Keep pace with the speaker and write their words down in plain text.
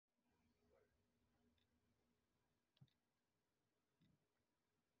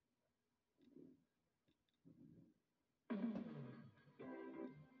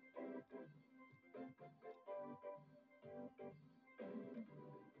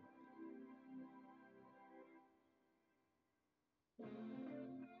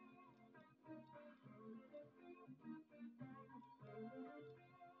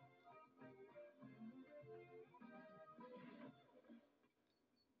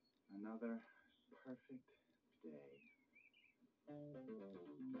Another perfect day.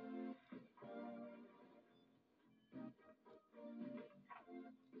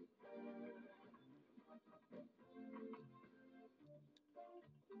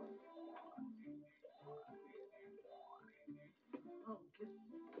 Okay.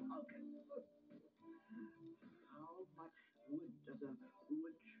 How much wood does a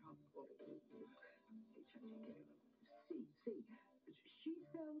woodchuck see? She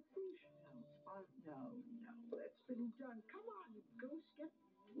sells seashells. Oh, no, that's been done. Come on, Goose, get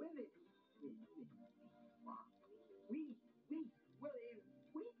with it. Willie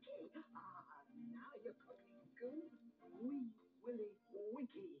Winky. Ah, now you're cooking, Goose. Willie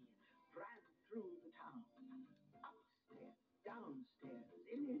Winky ran through the town, upstairs, downstairs,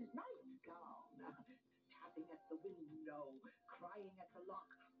 in his nightgown, tapping at the window, crying at the lock.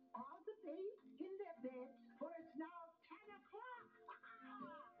 Are the babes in their beds? For it's now 10 o'clock.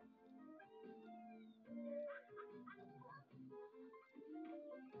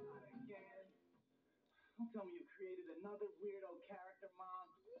 Not again. Don't tell me you created another weirdo character, Mom.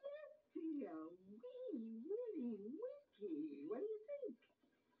 Yes, dear. Willie Winky. What do you think?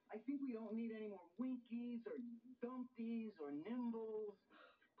 I think we don't need any more Winkies or Dumpties or Nimbles.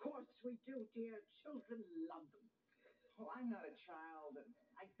 Of course we do, dear. Children love them. Well, I'm not a child.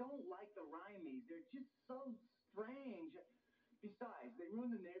 I don't like the Rhymies. They're just so strange. Besides, they ruin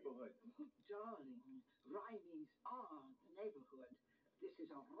the neighborhood. Oh, darling, Rhymies are the neighborhood. This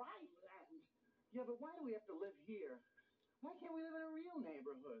is a rhyme land. Yeah, but why do we have to live here? Why can't we live in a real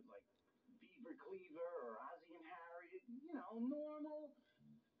neighborhood like Beaver Cleaver or Ozzie and Harriet? You know, normal.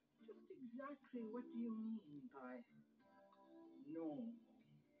 Just exactly what do you mean by normal?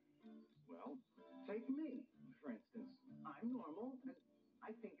 Well, take me, for instance. I'm normal, and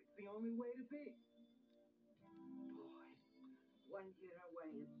I think it's the only way to be. Boy, 1 year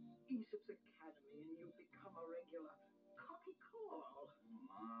away at Aesop's Academy and you become a regular cocky call.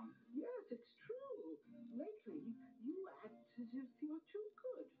 Mom. Yes, it's true. Lately, you act as if you're too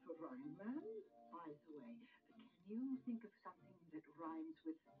good for Rhineland. By the way, can you think of something that rhymes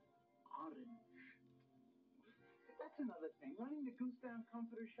with orange? That's another thing. Running the Goose Down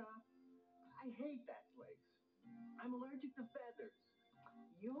Comforter Shop, I hate that place. I'm allergic to feathers.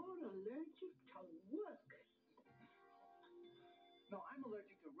 You're allergic to work. No, I'm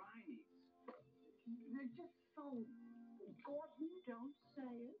allergic to Rhymies. They're just so... Gordon, don't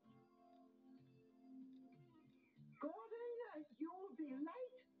say it. Gordon, you'll be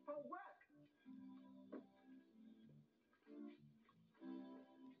late for work.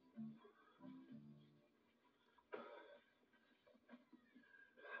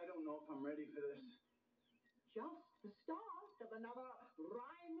 I don't know if I'm ready for this. Just the start of another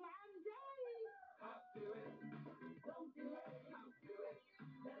Rhineland day. Hop to it, don't delay. Hop to it,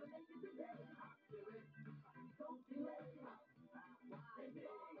 better make it today. Hop to it, don't delay. Hop, why me?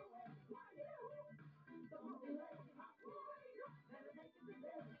 Why you? Don't delay. Hop to it, better make it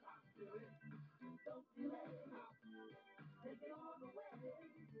today. Hop to it, don't delay. Hop, take it all the way.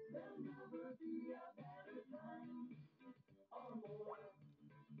 There'll never be a better time or more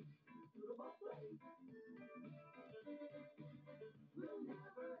suitable place. We'll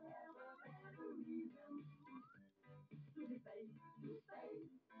never have a better reason to be face to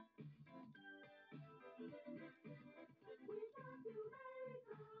face. We got to make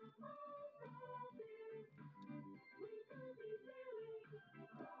a most of it. We could be feeling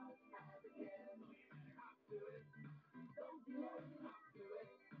lost as again. We hop to it, don't delay. Hop to it,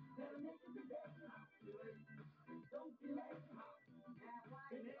 better make it today. Hop to it, don't delay. Hop,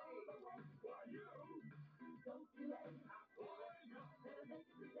 why you? Why you? Don't delay. Hop, better make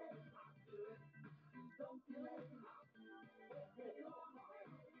it today. Hop to it, don't delay. Hop, take it all the way.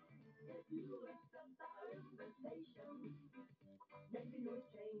 If you accept our invitation, maybe you'll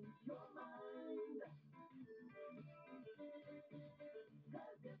change your mind.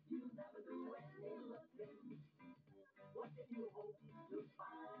 'Cause if you never do any looking, what can you hope to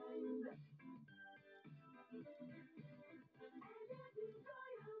find? And if you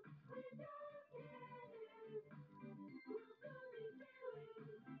join us with your kids, we'll soon be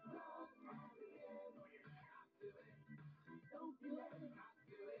feeling lost as again. Hop to it, don't delay. Hop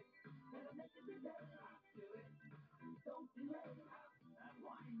to it, better make it today. Hop to it, don't delay. Hop,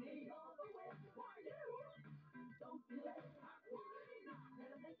 why me? All the way. Why you? Don't delay. Hop, why not?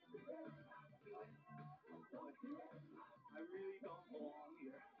 Better make it today. Hop to it, don't delay. I I really don't belong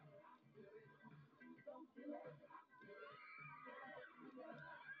here. Don't do it.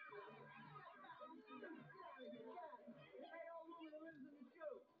 Hey, old woman who lives in the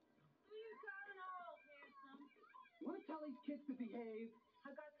chute. Who you calling old, handsome? You want to tell these kids to behave?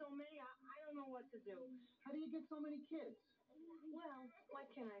 I got so many, I don't know what to do. How do you get so many kids? Well, what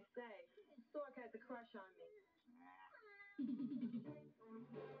can I say? Stork has a crush on me.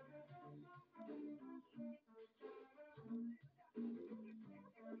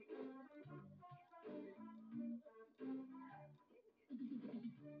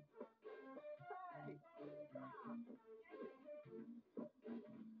 Hey, stop.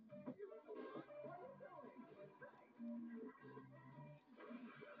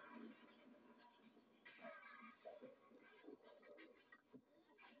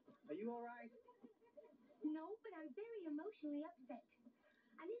 Are you all right? No, but I'm very emotionally upset.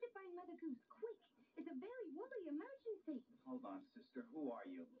 I need to find Mother Goose, quick. It's a very woolly emergency. Hold on, sister. Who are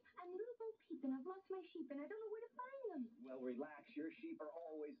you? I'm Little Bo Peep, and I've lost my sheep, and I don't know where to find them. Well, relax. Your sheep are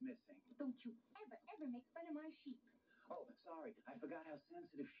always missing. Don't you ever make fun of my sheep. Oh, sorry. I forgot how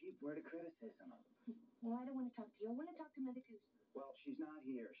sensitive sheep were to criticism. Well, I don't want to talk to you. I want to talk to Mother Goose. Well, she's not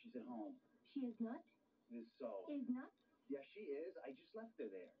here. She's at home. She is not? Is so. Is not? Yes, she is. I just left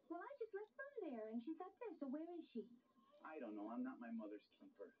her there. Well, I just left Bun there, and she's up there, so where is she? I don't know. I'm not my mother's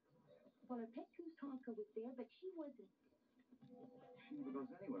keeper. Well, her pet goose Honker was there, but she wasn't. She never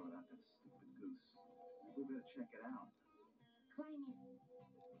goes anywhere without that stupid goose. We better check it out. Climb in.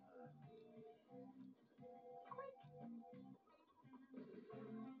 Quick!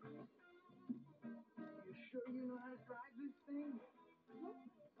 You sure you know how to drive this thing?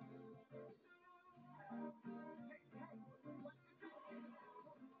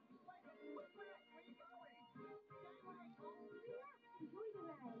 Enjoy the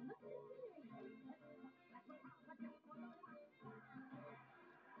ride. Look at the scenery.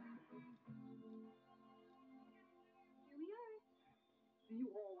 Here we are. Do you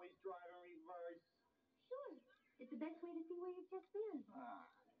always drive in reverse? Sure. It's the best way to see where you've just been.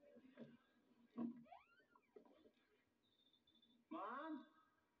 Mom?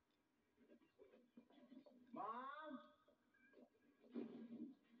 Mom?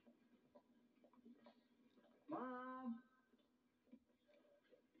 Mom?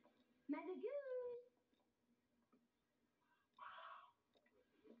 Mother Goose!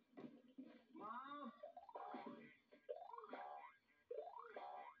 Mom?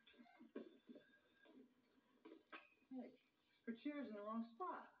 Hey, her chair's in the wrong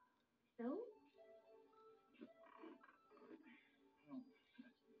spot. So? Oh,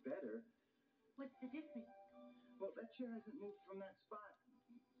 that's better. What's the difference? Well, that chair hasn't moved from that spot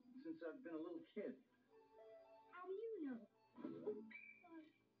since I've been a little kid. How do you know?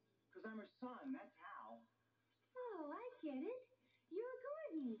 Because I'm her son, that's how. Oh, I get it. You're a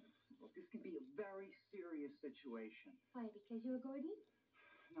Gordon. Look, this can be a very serious situation. Why, because you're a Gordon?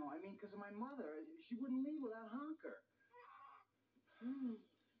 No, I mean because of my mother. She wouldn't leave without Honker.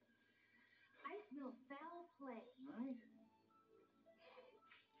 I smell foul play. Right?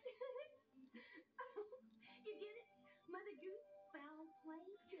 You get it? Mother Goose, foul play?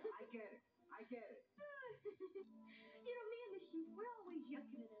 Yeah, I get it. I get it. You know, me and the sheep, we're always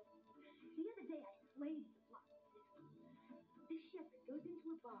yucking it up. The other day, I played the block. This shepherd goes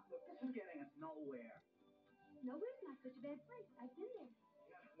into a bar. Look, this is getting us nowhere. Nowhere's not such a bad place. I've been there.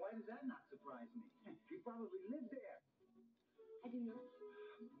 Yeah, why does that not surprise me? You probably live there. I do not.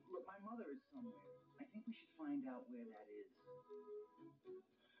 Look, my mother is somewhere. I think we should find out where that is.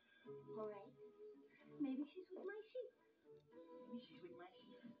 All right. Maybe she's with my sheep. Maybe she's with my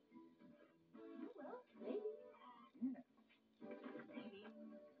sheep. Oh, well, maybe. Yeah. Maybe.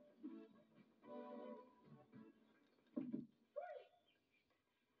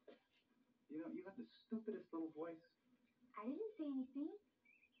 You know, you have the stupidest little voice. I didn't say anything.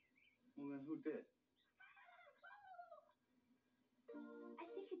 Well, then who did? I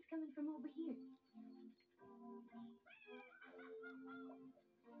think it's coming from over here. Hi,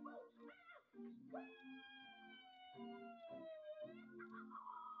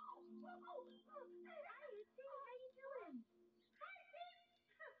 Itsy. How you doing? Hi, Pete!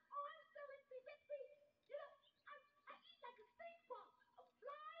 Oh, I'm so itsy bitsy. You know, I eat like a stink bug of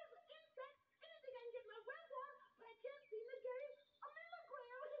flies, insects, anything I can get my web on, but I can't seem to gain a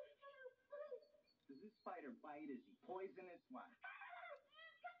milligram. Does this spider bite? Is he poisonous? What?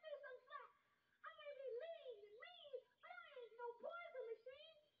 Cut me some slack. I may be lean and mean, but I ain't no poison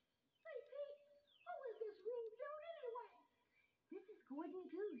machine. Say, Pete, who is this rude dude anyway? This is Gordon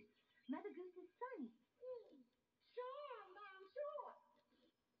Goose, Mother Goose's son. Sure, I'm sure.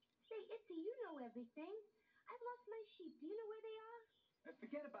 Say, Itsy, you know everything. I've lost my sheep. Do you know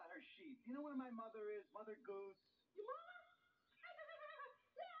Forget about her sheep. You know where my mother is? Mother Goose. Your mama?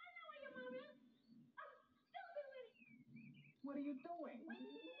 Yeah, I know where your mom is. Still doing it. What are you doing?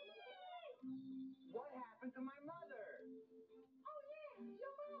 Waiting to get away. What happened to my mother? Oh, yeah,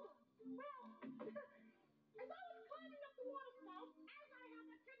 your mama. Well, as I was climbing up the water spout, as I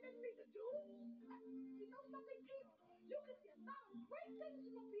have a tendency to do, you know something, Pete? You can see a lot of great things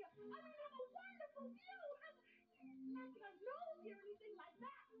from up here. I mean, have a wonderful view. Not that I know or anything like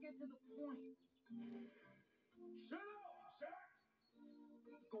that. Get to the point. Shut up, Jack!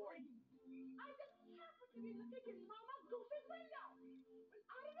 Gordon. I just happened to be looking in Mama Goose's window when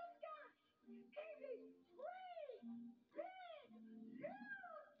out of the sky came these three big,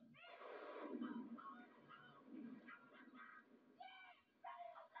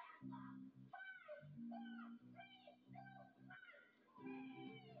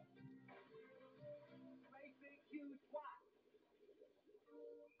 Great big huge what?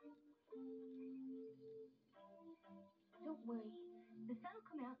 Don't worry. The sun will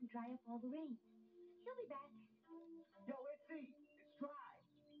come out and dry up all the rain. He'll be back. Yo, Itzy, it's dry.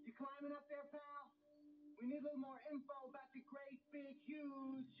 You climbing up there, pal? We need a little more info about the great big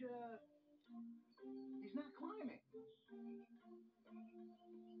huge, He's not climbing.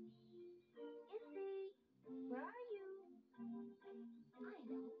 Issy, where are you? I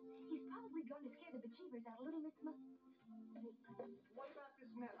know. He's probably going to scare the bejeebers out of little Miss What about this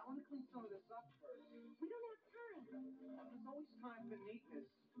mess? I want to clean some of this up first. We don't have time. There's always time for neatness.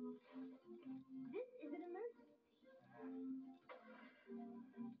 This is an emergency.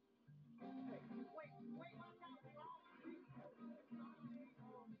 Hey, wait, watch out, bro.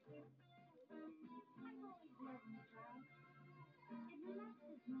 I've always loved to drive. It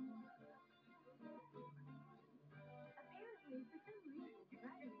relaxes me. Apparently, for some reason,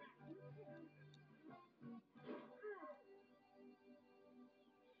 driving makes me sick.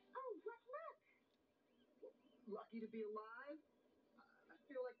 Oh, what luck! Lucky to be alive? I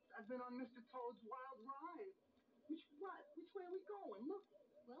feel like I've been on Mr. Toad's wild ride. Which way are we going? Look.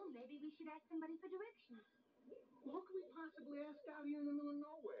 Well, maybe we should ask somebody for directions. Well, who can we possibly ask out here in the middle of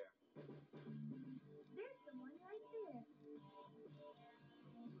nowhere? There's someone right there.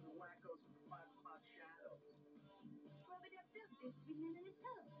 The wackos with the 5 o'clock shadow. Rub-a-dub-dub, there's 3 men in a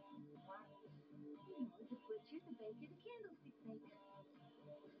tub. What? You know, the butcher, the baker, the candlestick maker.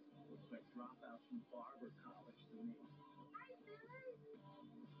 Looks like dropouts from barber college to me. Hi, fellas.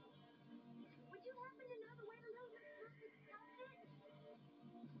 Would you happen to know the way to Little Miss Muffet's cottage?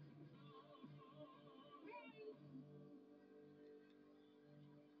 Ray!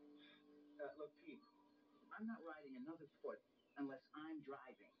 Look, Pete, I'm not riding another foot unless I'm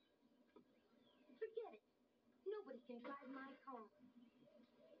driving. Forget it. Nobody can drive my car.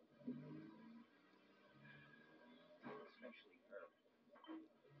 Especially her.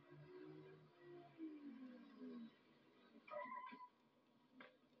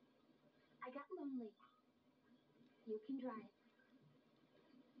 I got lonely. You can drive.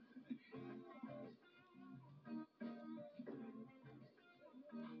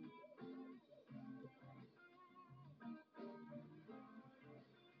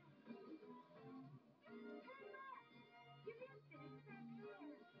 You missed it. It's back there.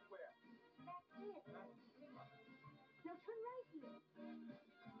 Where? Back there. Huh? Now turn right here.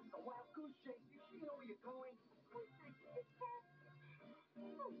 A wild goose chase. You know where you're going? Of course I do. Just past it.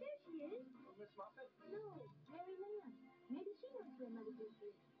 Oh, there she is. Miss Muffet? No, Mary Lamb. Maybe she knows where Mother Goose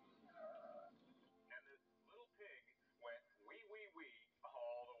is. And this little pig went wee, wee, wee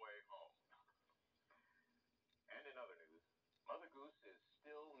all the way home. And in other news, Mother Goose is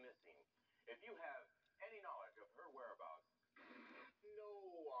still missing. If you have any knowledge of her whereabouts, no,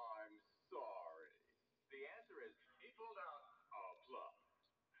 I'm sorry. The answer is he pulled out a plum.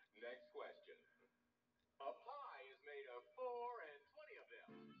 Next question. A pie is made of 4 and 20 of them.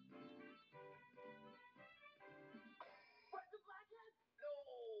 What's the blackhead? No,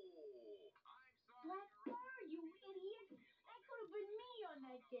 I'm sorry. Black Bar, you idiot. That could have been me on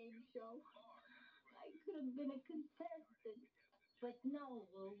that game show. I could have been a contestant. But no,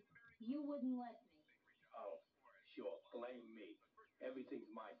 Lou, you wouldn't let me. Oh, sure. Blame me.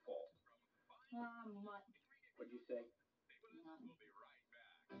 Everything's my fault. Ah, mutt. What'd you say? None. We'll be right back.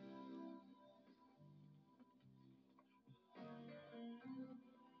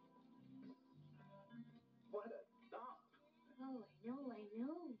 What a dump. Oh, I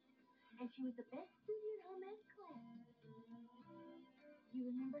know. And she was the best student in home ec class. You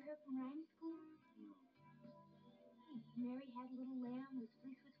remember her from rhyme school? No. Mary had a little lamb whose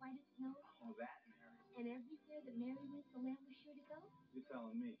fleece was white as snow. Oh, that Mary. And everywhere that Mary went, the lamb was sure to go. You're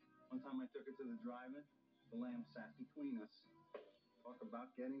telling me. One time I took her to the drive-in, the lamb sat between us. Talk about about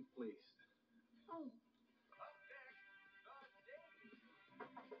getting fleeced. Oh. Up next, the Daily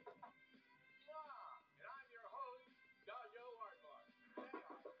Wow. And I'm your host, Jojo Aardvark.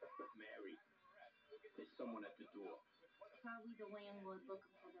 Mary, there's someone at the door. Probably the landlord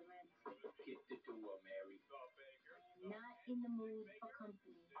looking for the rent. Get the door, Mary. Not in the mood for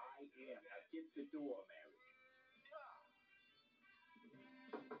company. I am. Now get the door, Mary.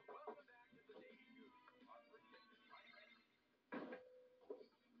 Welcome back to the Daily Goose. Our predicted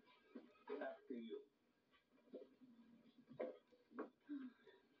After you.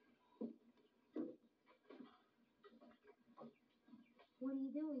 What are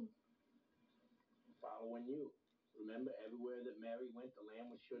you doing? Following you. Remember, everywhere that Mary went, the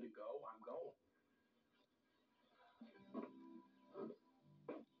lamb was sure to go. I'm going.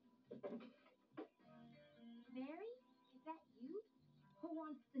 Mary? Is that you? Who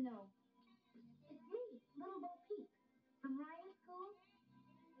wants to know? It's me, Little Bo Peep, from Ryan's school.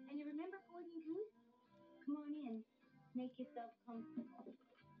 And you remember Gordon Goose? Come on in. Make yourself comfortable.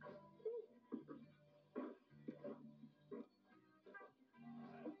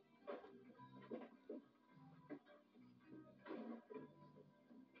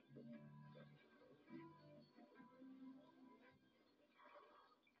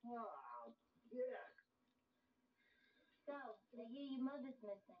 Oh, yeah. So, I hear your mother's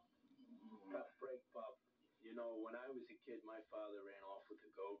missing. Tough break, Pop. You know, when I was a kid, my father ran off with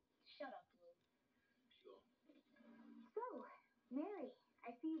a goat. Shut up, Lou. Sure. So, Mary,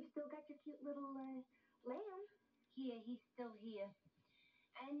 I see you've still got your cute little lamb. Here, he's still here.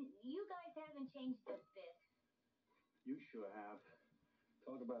 And you guys haven't changed a bit. You sure have.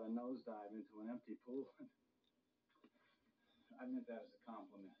 Talk about a nosedive into an empty pool. I meant that as a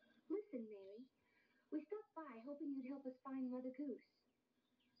compliment. Listen, Mary, we stopped by hoping you'd help us find Mother Goose.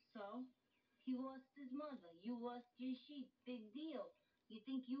 So? He lost his mother. You lost your sheep. Big deal. You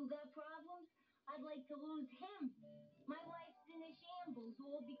think you got problems? I'd like to lose him. My life's in a shambles,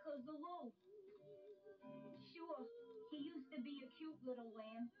 all because of Lou. Sure, he used to be a cute little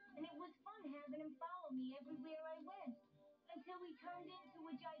lamb, and it was fun having him follow me everywhere I went, until he turned into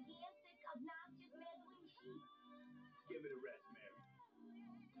a gigantic, obnoxious, meddling sheep. Give it a rest, Mary.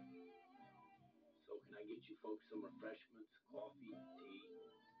 So can I get you folks some refreshments, coffee, tea,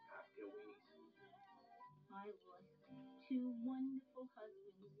 cocktail weenies? I lost 2 wonderful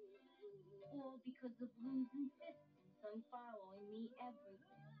husbands, all because of Lou's insistence on following me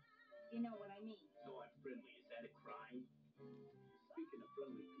everywhere. You know what I mean? No, I'm friendly. Is that a crime? Speaking of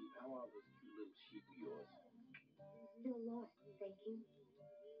friendly, Pete, how are those cute little sheep of yours? Still lost, thank you.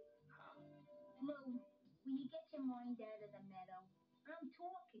 Huh? Lou, will you get your mind out of the meadow? I'm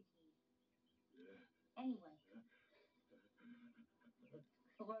talking here. Anyway,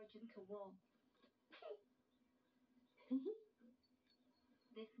 allergic to wool.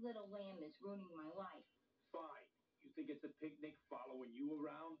 This little lamb is ruining my life. Fine. You think it's a picnic following you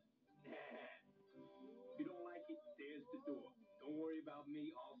around? Nah. If you don't like it, there's the door. Don't worry about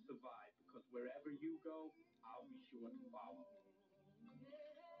me. I'll survive, because wherever you go, I'll be sure to follow.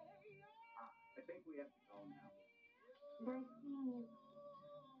 I think we have to go now. Nice seeing you.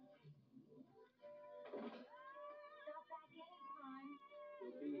 Stop back anytime.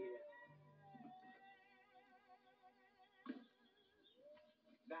 We'll be here.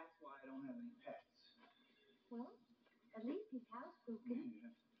 That's why I don't have any pets. Well, at least he's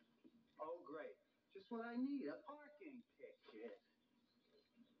housebroken. Oh, great. Just what I need, a parking ticket.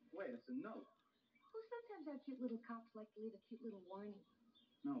 Wait, it's a note. Well, sometimes our cute little cops like to leave a cute little warning.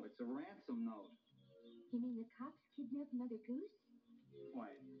 No, it's a ransom note. You mean the cops kidnapped Mother Goose?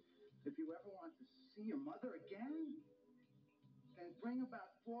 Why, if you ever want to see your mother again, then bring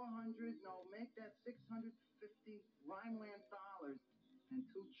about 400, no, make that 650 Rhineland dollars and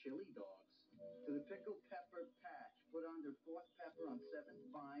 2 chili dogs to the Pickled Pepper Patch. Put under 4th pepper on 7th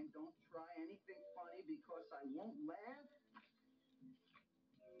vine. Don't try anything funny because I won't laugh.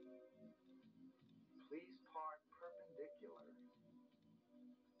 Please park perpendicular.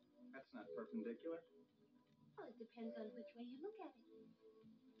 That's not perpendicular. Well, it depends on which way you look at it.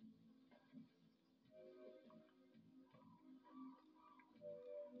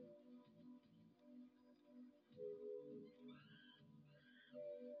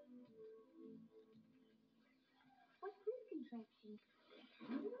 What's this contraption?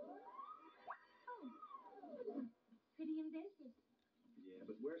 Oh, pretty inventive. Yeah,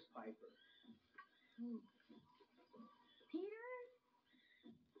 but where's Piper? Ooh. Peter?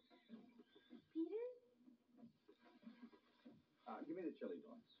 Peter? Give me the chili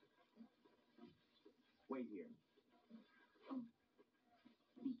dogs. Wait here.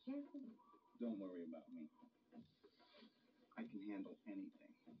 Be careful. Don't worry about me. I can handle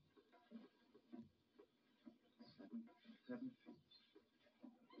anything. Seven,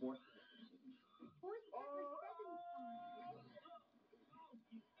 fourth. Fourth pepper, seven fine.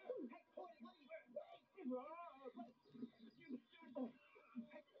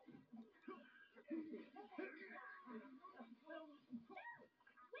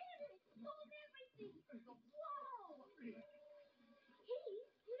 Where did it sold everything? Whoa! He's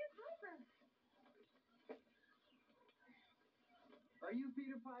Peter Piper. Are you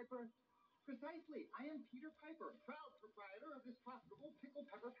Peter Piper? Precisely. I am Peter Piper, proud proprietor of this profitable pickle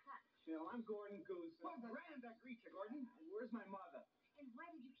pepper patch. Well, I'm Gordon Goose. Well, grand, I greet you, Gordon. Where's my mother? And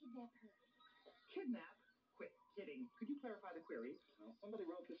why did you kidnap her? Kidnap? Quit kidding. Could you clarify the query? Well, somebody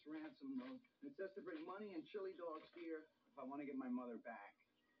wrote this ransom note. It says to bring money and chili dogs here if I want to get my mother back.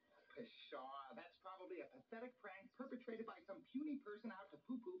 Pshaw, that's probably a pathetic prank perpetrated by some puny person out to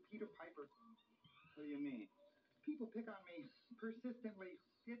poo-poo Peter Piper. What do you mean? People pick on me persistently.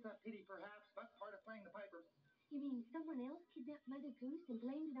 It's a pity, perhaps, but part of playing the Piper. You mean someone else kidnapped Mother Goose and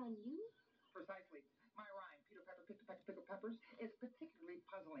blamed it on you? Precisely. My rhyme, Peter Pepper, pickle peppers, is particularly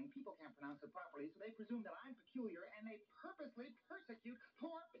puzzling. People can't pronounce it properly, so they presume that I'm peculiar, and they purposely persecute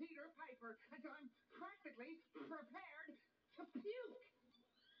poor Peter Piper until I'm practically prepared to puke.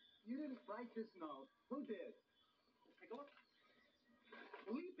 You didn't write this note. Who did? Take a look.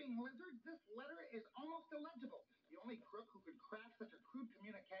 Leaping lizard, this letter is almost illegible. The only crook who could craft such a crude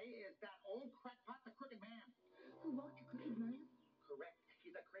communique is that old crackpot, the Crooked Man. Who walked a crooked mile? Correct.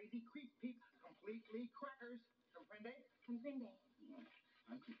 He's a crazy creep peep, completely crackers. Comprende? Comprende.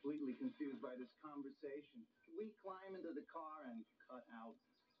 I'm completely confused by this conversation. Can we climb into the car and cut out?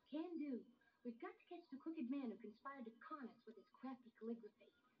 Can do. We've got to catch the crooked man who conspired to con us with his crafty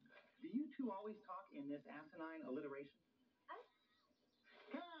calligraphy. Do you two always talk in this asinine alliteration? Us?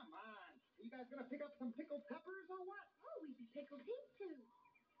 Come on. Are you guys going to pick up some pickled peppers or what? Oh, we'd be pickled pink too.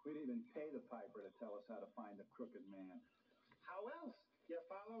 We'd even pay the piper to tell us how to find the crooked man. How else? You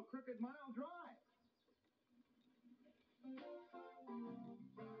follow Crooked Mile Drive.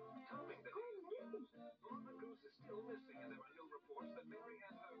 Topping the news, Mother Goose is still missing, and there are new reports that Mary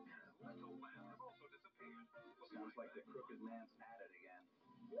and her little lamb have also disappeared. Sounds like the crooked man's at it again.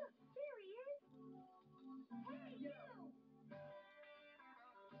 Look, there he is. Hey, you!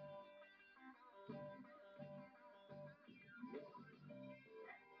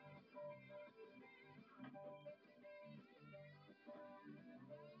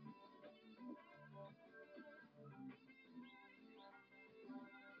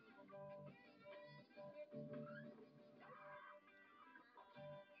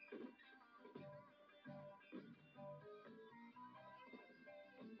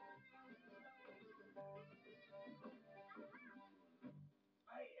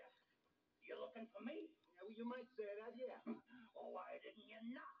 Hey, you looking for me? Yeah, well, you might say that, yeah. Oh, why didn't you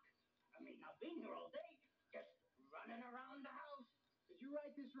knock? I mean, I've been here all day, just running around the house. Did you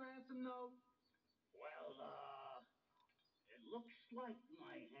write this ransom note? Well, it looks like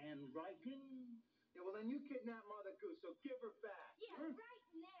my handwriting. Yeah, well, then you kidnapped Mother Goose, so give her back. Yeah, right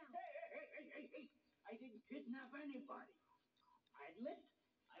now. Hey. I didn't kidnap anybody. I admit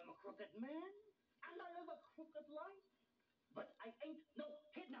I'm a crooked man, and I live a crooked life, but I ain't no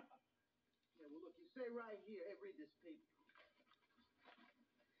kidnapper. Yeah, well, look, you say right here. Hey, read this, Pete.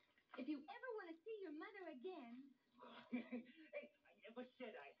 If you ever want to see your mother again... Hey, I never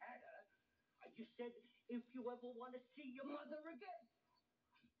said I had her. I just said if you ever want to see your mother again.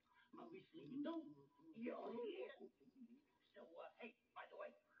 Obviously you don't. You're here. So, hey, by the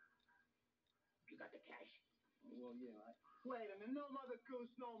way, you got the cash? Well, yeah, Wait a minute. No Mother Goose,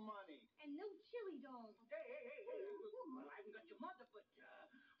 no money. And no chili dog. Hey. Well, I haven't got your mother, but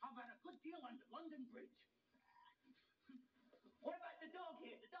how about a good deal on the London Bridge? What about the dog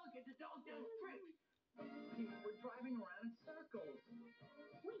here? The dog does tricks. Pete, we're driving around in circles.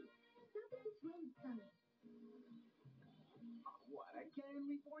 Wait, stop at this road sign. Oh, what, again?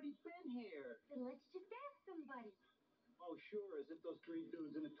 We've already been here. Then let's just ask somebody. Oh, sure, as if those three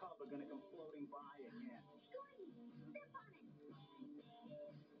dudes in a tub are gonna come floating by again. Gordon, step on it.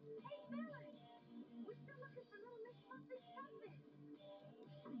 Hey, fellas, we're still looking for Little Miss Muffet's puppet.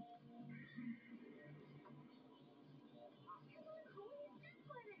 Come on, Gordon, step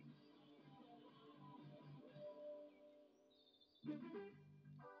on it.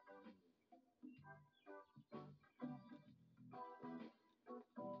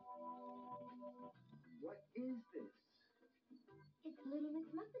 What is this? It's Little Miss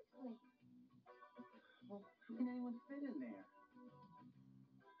Muffet's place. Well, how can anyone fit in there?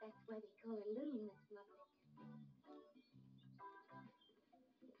 That's why they call her Little Miss Muffet.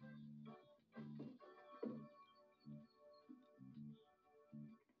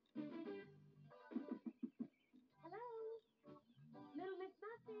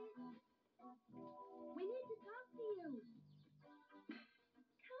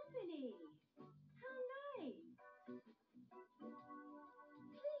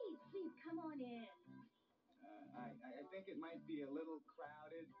 think it might be a little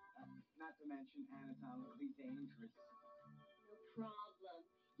crowded, not to mention anatomically dangerous. No problem.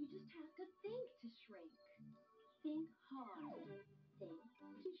 You just have to think to shrink. Think hard. Think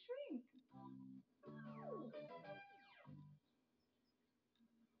to shrink.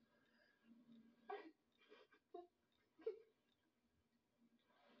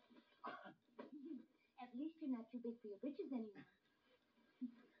 At least you're not too big for your britches anymore.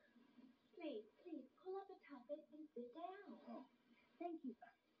 Please, pull up a tuffet and sit down. Oh. Thank you.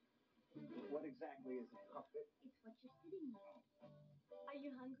 What exactly is a tuffet? It's what you're sitting on. Are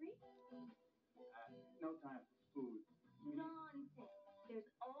you hungry? No time for food. Nonsense. There's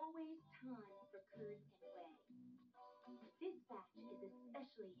always time for curds and whey. This batch is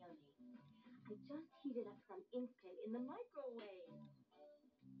especially yummy. I just heated up some instant in the microwave.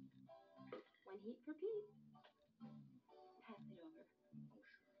 One heat for Pete. Pass it over. Oh,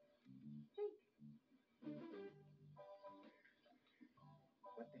 sure. Think.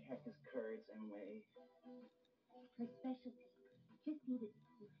 What the heck is curds and whey? Her specialty. Just eat it.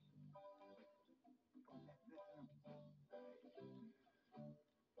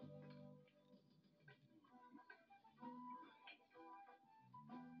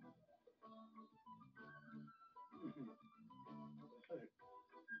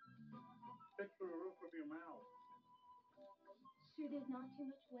 Fit for the roof of your mouth. Sure there's not too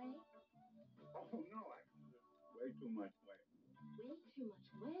much whey? Oh, no, way too much whey. Way too much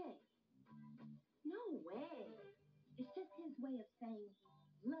whey? No way. It's just his way of saying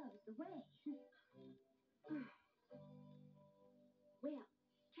he loves the whey. Well,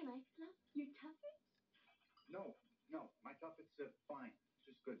 can I fluff your tuffet? No, my tuffet's fine.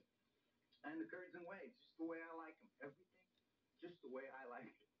 Just good. And the curds and whey, just the way I like them. Everything, just the way I like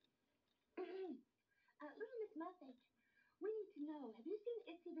it. Little Miss Muffet, we need to know, have you seen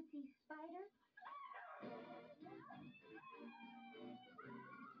Itsy Bitsy Spider? Itsy Itsy!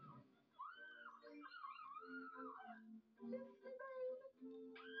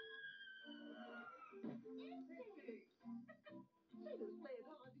 She just played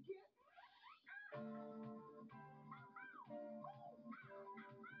hard to get.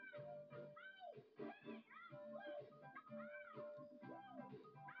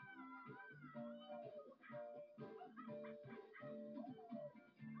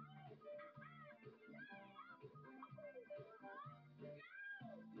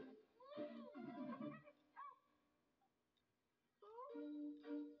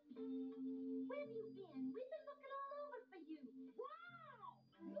 Where have you been? We've been looking all over for you. Wow!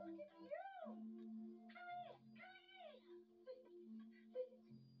 Look at you! Come here!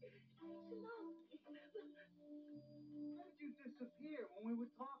 Where did you disappear when we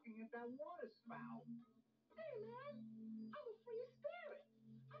were talking at that water spout? Hey, man, I'm a free spirit.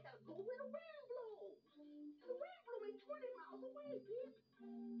 I gotta go where the wind blows. The wind blowing 20 miles away, Pete.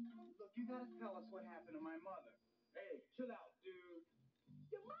 Look, you gotta tell us what happened to my mother. Hey, chill out, dude.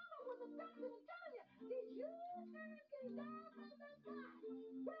 Your mama was abducted, I'm telling you. These huge hands came down from the sky,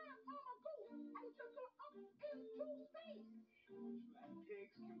 grabbed Mama Goose, and took her up into space. And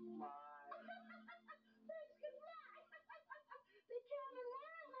pigs can fly. Pigs can fly. They can't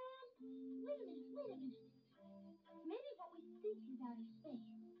run, man. Wait a minute. Maybe what we think is outer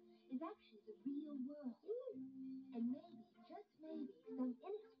space is actually the real world. And maybe, just maybe, some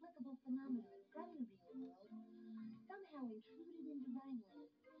inexplicable phenomena from the real world somehow intruded into Rhineland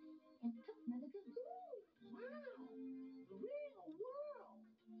and took Mother Goose. Wow, the real world.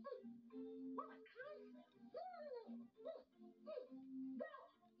 What a concept. Well,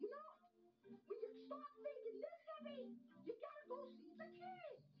 you know, when you start thinking this heavy, you gotta go see the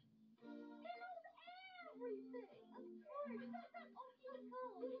king. He knows everything. Of course. Okay, go.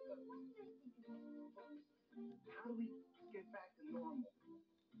 What did I think of this? How do we get back to normal?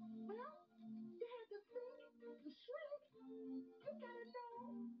 Well, you had to think, to shrink. You gotta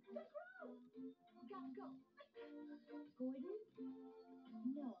know to grow. Gotta go. Gordon?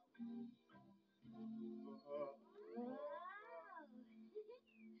 No. Wow.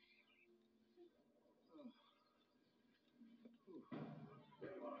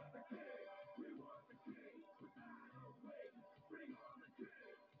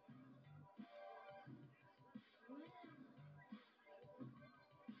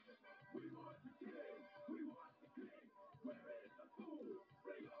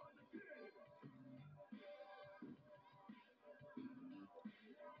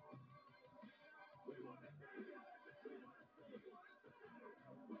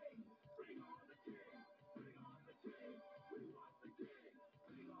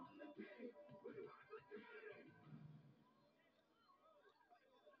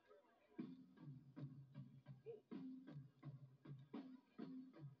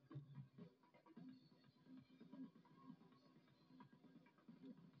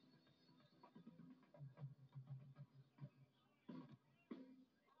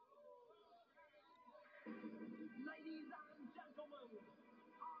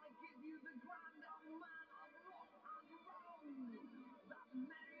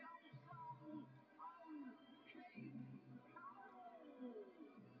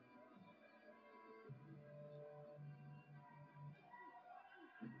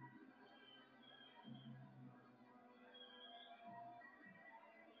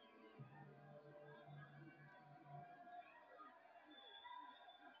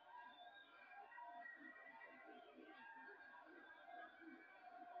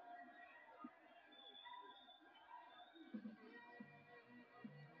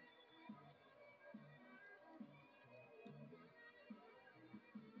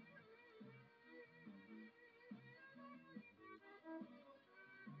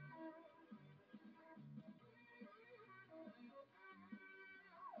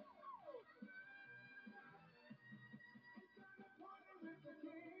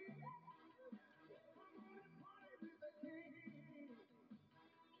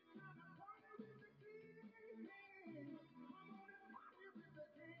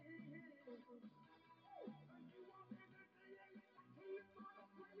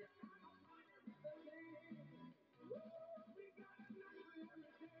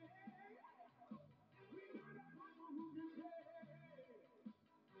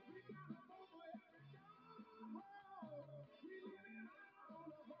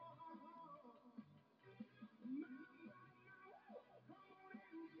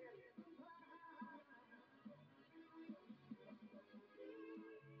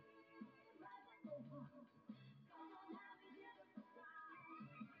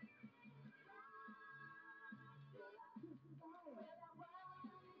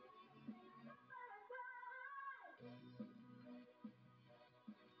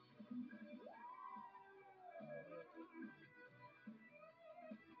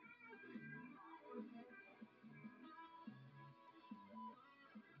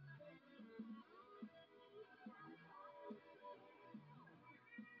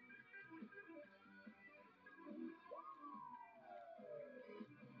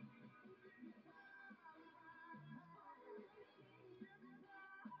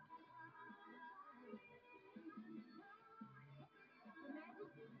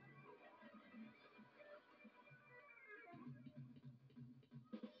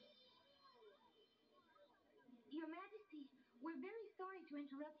 very sorry to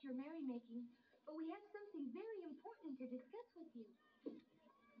interrupt your merrymaking, but we have something very important to discuss with you.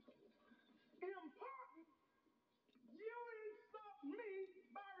 Important? You insult me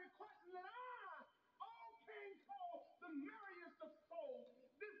by requesting that I, all King Cole, the merriest of souls,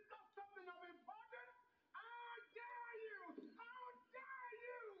 discuss something of importance? I dare you! How dare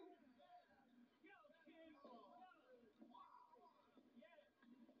you! Yo, King Cole. Yeah.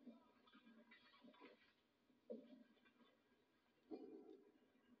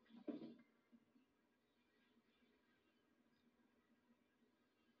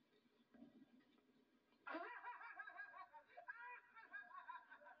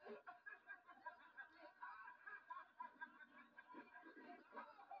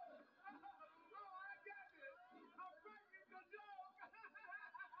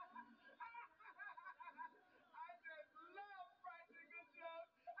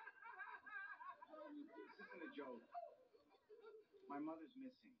 This isn't a joke. My mother's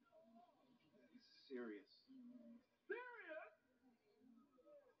missing. This is serious. Serious?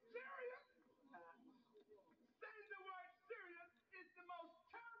 Serious? Saying the word serious is the most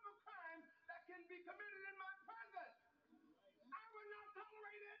terrible crime that can be committed in my presence. I will not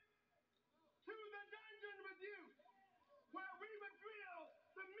tolerate it. To the dungeon with you, where we would drill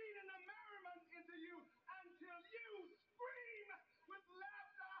the meat and the merriment into you until you scream with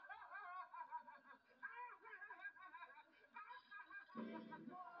laughter.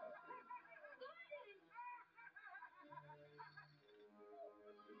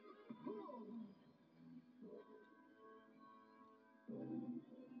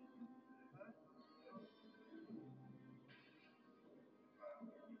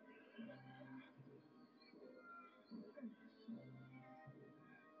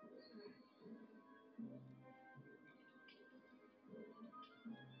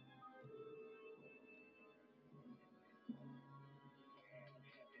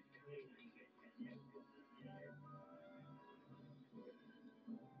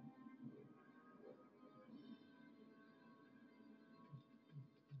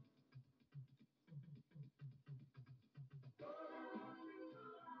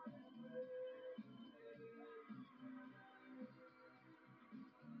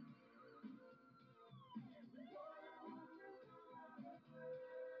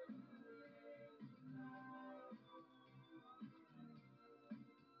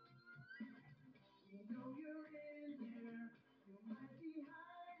 You know you're in there, you might be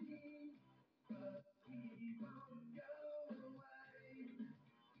hiding, but we won't go away.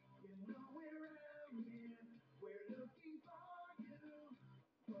 You know we're around here, we're looking for you.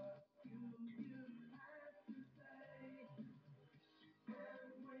 What do you have to say?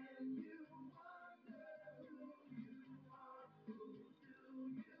 And when you wonder who you are, who do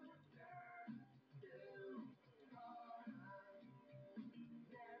you turn to? Gordon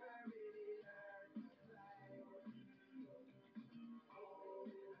never really learned to play. Oh,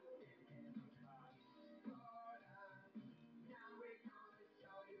 Gordon, now we're gonna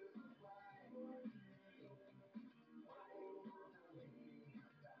show you the way.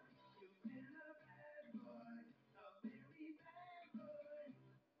 You've been a bad boy, a very bad boy.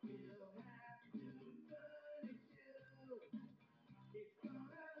 We'll have to punish you. It's gonna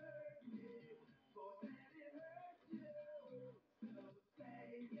hurt me more than it hurts you. So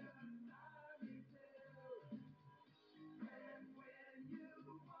say you're sorry too. And when you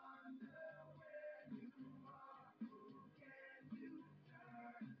wonder where you are, who can you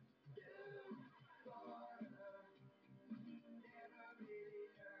turn to? Gordon never really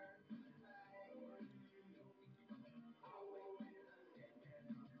learned to play. Oh,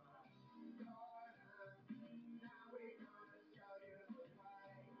 Gordon, now we're gonna show you the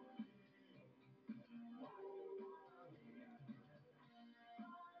way.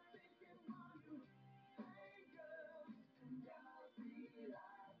 I'm thinking while you hang up and just be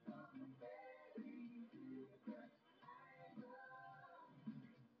like a very different angle.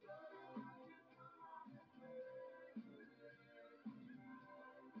 So you come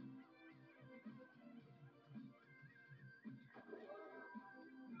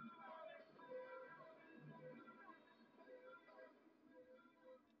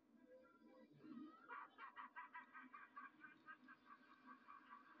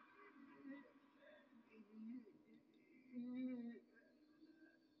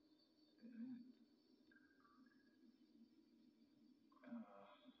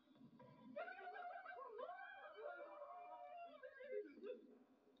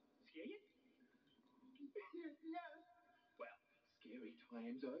Scare you? Yes. Well, scary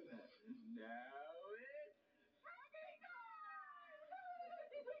time's over. Now it's happy time!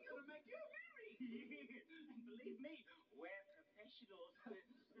 We're gonna make you merry! And believe me, we're prepared. professionals.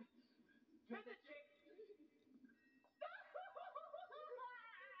 Feather chick.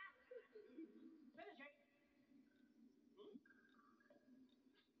 Feather check.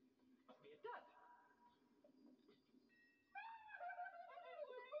 Must be a dud. Prepare to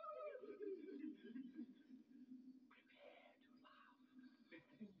laugh.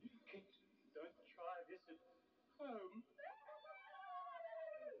 Don't try this at home.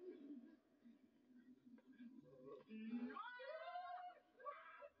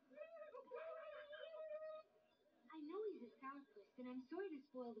 I know he's a sourpuss, and I'm sorry to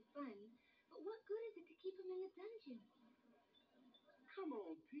spoil the fun, but what good is it to keep him in the dungeon? Come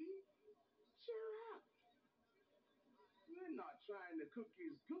on, Pete. Cheer up. We're not trying to cook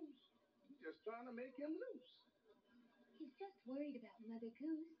his goose. We're just trying to make him loose. He's just worried about Mother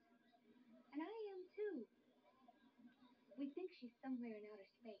Goose. And I am, too. We think she's somewhere in outer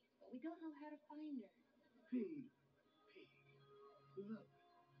space, but we don't know how to find her. Pete, look.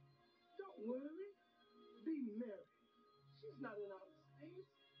 Don't worry. Be merry. She's not in outer space.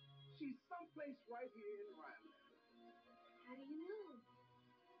 She's someplace right here in Rhineland. How do you know?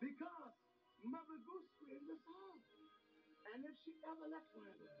 Because Mother Goose created us all. And if she ever left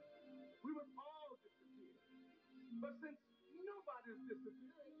Rhineland, we would all disappear. But since nobody's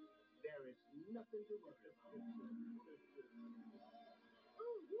disappearing, there is nothing to worry about. Ooh,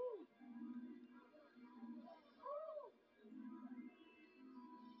 ooh. Ooh.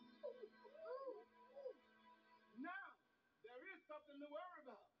 Ooh. Now, there is something to worry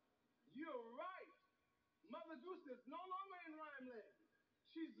about. You're right. Mother Goose is no longer in Rhineland.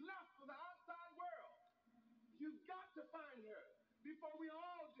 She's left for the outside world. You've got to find her before we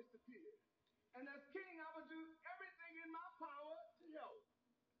all disappear. And as king, I will do everything in my power to help.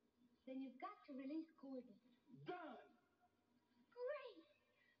 Then you've got to release Gordon. Done. Great!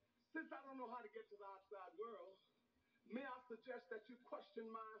 Since I don't know how to get to the outside world, may I suggest that you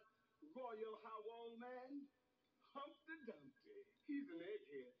question my royal how old man? Humpty Dumpty. He's an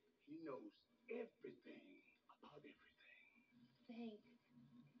egghead. He knows everything about everything. Thanks.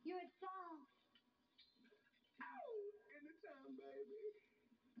 You're a doll. Ow! Anytime, baby.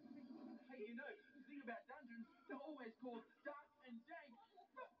 Hey, you know, the thing about dungeons, they're always called dark and dank.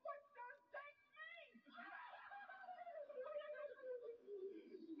 But what does dank mean?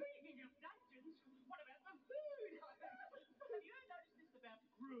 Speaking of dungeons, what about the food? Have you ever noticed this about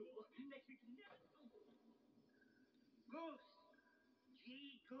gruel? That you can never... Goose.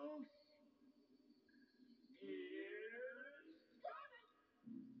 Gee, Goose. Here's Johnny.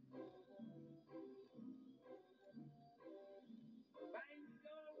 Thanks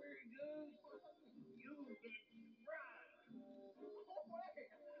over, Goose. You've been sprung. Oh,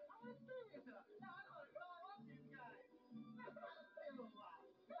 wait. I was serious. Now I know to call up these guys. Stay a little while.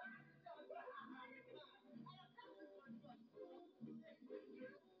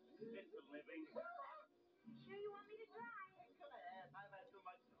 It's a living. Sure you want me to try? Go ahead. I've had too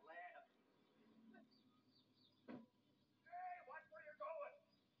much to laugh. Hey, watch where you're going.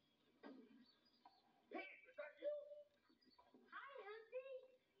 Pete, is that you? Hi, Humpty.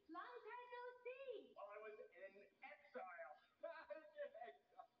 Long time no see. Well, I was in exile.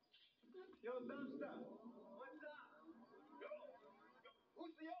 Yo, Dumpster. What's up? Yo,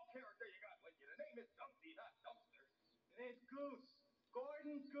 who's the old character you got with you? The name is Dumpty, not Dumpster. It ain't Goose.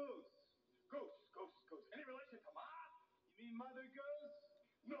 Gordon Goose. Goose. Any relation to Ma? You mean Mother Goose?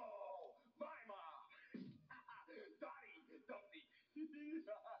 No, my mom. Dottie Dumpty.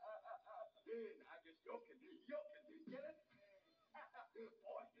 I'm just joking. Get it?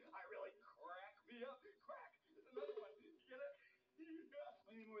 Boy, I really crack me up. Crack. There's another one. You get it? How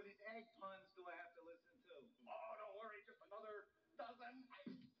many more of these egg puns do I have to listen to? Oh, don't worry. Just another dozen.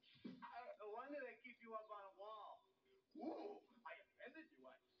 No wonder they keep you up on a wall. Ooh, I offended you.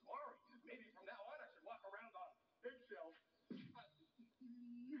 I'm sorry. Maybe from now on I should walk around on eggshells.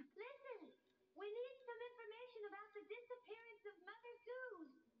 Listen, we need some information about the disappearance of Mother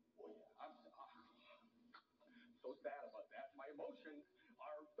Goose. Oh, yeah, I'm so sad about that. My emotions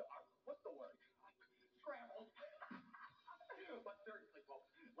are what's the word? Scrambled. But seriously, folks,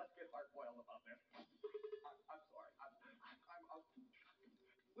 let's get hard-boiled about this. I'm sorry.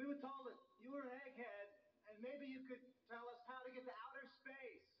 We were told that you were an egghead, and maybe you could tell us how to get to outer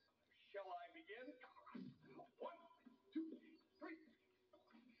space. Shall I begin? 1, 2, 3.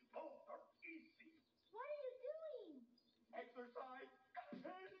 Both are easy. What are you doing? Exercise. Be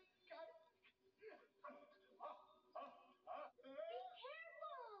careful!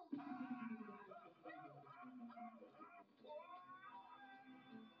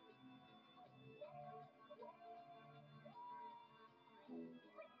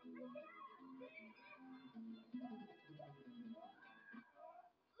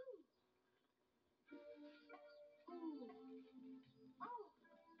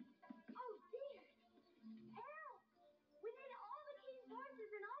 horses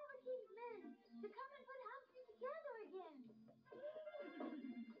and all the king's men to come and put Humpty together again.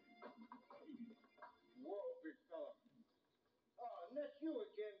 Whoa, big fella. Oh, and that's you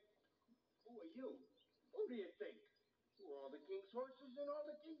again. Who are you? Who do you think? We're all the king's horses and all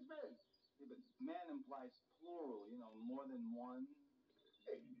the king's men. Yeah, but man implies plural, more than one.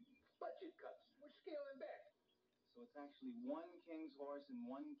 Hey, budget cuts. We're scaling back. So it's actually one king's horse and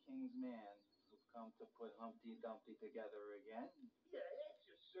one king's man who've come to put Humpty Dumpty together again. Yeah, that's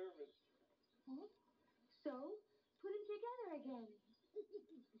your service. Oh? So, put them together again.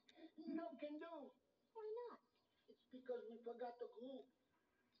 No can do. Why not? It's because we forgot the glue.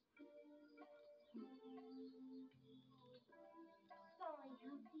 Sorry,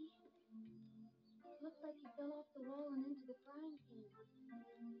 Humpty. Looks like you fell off the wall and into the frying pan.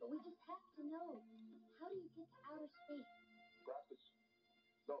 But we just have to know, how do you get to outer space? Practice.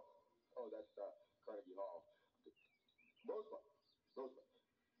 No. Oh, that's Carnegie Hall. Rosebud. Rosebud.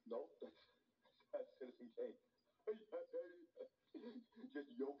 No, that's Citizen Kane. Just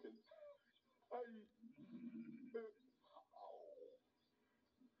yoking.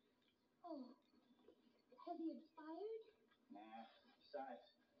 Oh, has he expired? Nah, besides,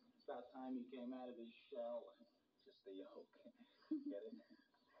 it's about time he came out of his shell. Just the yolk. Get it?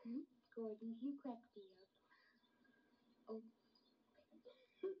 Gordon, you cracked me up. Oh.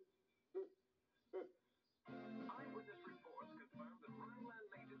 Eyewitness reports confirm that Rhineland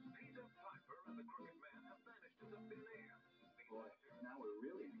natives Peter Piper and the Crooked Man have vanished into thin air. Boy, now we're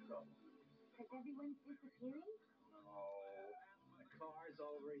really in trouble. Because everyone's disappearing? No, the car's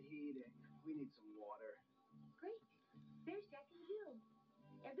overheating. We need some water. Great. There's Jack and Jill.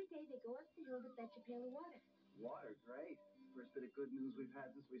 Every day they go up the hill to fetch a pail of water. Water, great. First bit of good news we've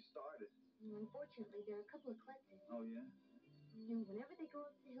had since we started. Unfortunately, there are a couple of klutzes. Oh, yeah? And whenever they go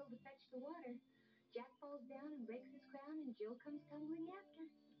up the hill to fetch the water, Jack falls down and breaks his crown, and Jill comes tumbling after.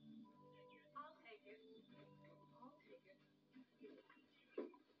 I'll take it. I'll take it.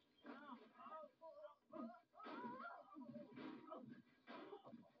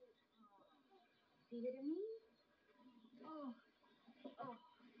 See what I mean? Oh.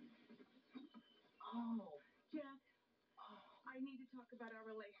 Jack, I need to talk about our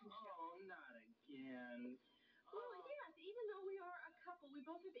relationship. Oh, not again. Well, yes, even though we are a couple, we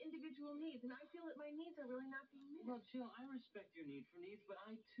both have individual needs, and I feel that my needs are really not being met. Well, Jill, I respect your need for needs, but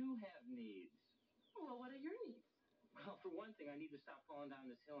I too have needs. Well, what are your needs? Well, for one thing, I need to stop falling down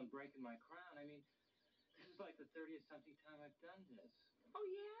this hill and breaking my crown. I mean, this is like the 30th something time I've done this. Oh,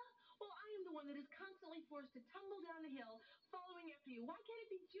 yeah? Well, I am the one that is constantly forced to tumble down the hill, following after you. Why can't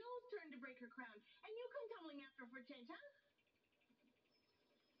it be Jill's turn to break her crown, and you come tumbling after her for a change, huh?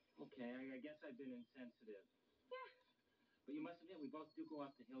 Okay, I guess I've been insensitive. Yeah. But you must admit, we both do go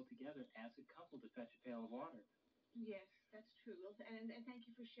up the hill together as a couple to fetch a pail of water. Yes, that's true, and thank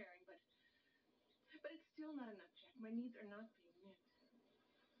you for sharing, but it's still not enough, Jack. My needs are not being met.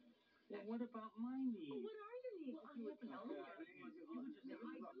 Well, what about my needs? Well, what are your needs? Well, If you would tell me.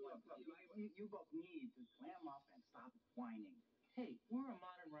 You both need to clam up and stop whining. Hey, we're a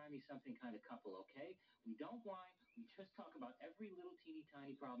modern, rhymey something kind of couple, okay? We don't whine. We just talk about every little teeny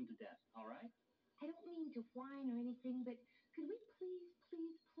tiny problem to death, all right? I don't mean to whine or anything, but could we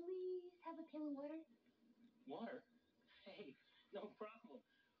please have a pail of water? Water? Hey, no problem.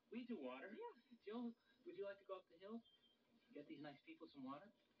 We do water. Yeah. Jill, would you like to go up the hill? Get these nice people some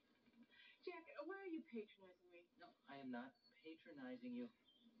water? Jack, why are you patronizing me? No, I am not patronizing you.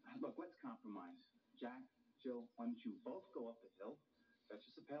 Look, let's compromise. Jack, Jill, why don't you both go up the hill, fetch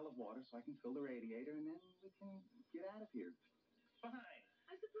us a pail of water so I can fill the radiator, and then we can get out of here. Fine.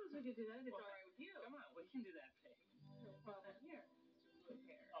 I suppose we could do that if it's all right with you. Come on, we can do that thing. No problem here, Mr. Blue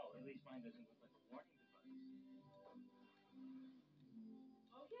Hair. Oh, at least mine doesn't look like a warning device.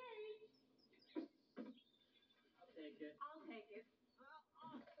 Okay. I'll take it. I'll take it.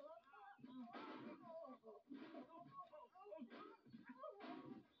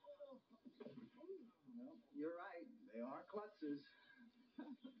 Well, you're right. They are klutzes.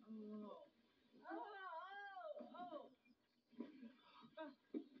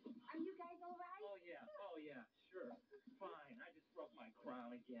 Are you guys all right? Oh, yeah, sure. Fine. I just broke my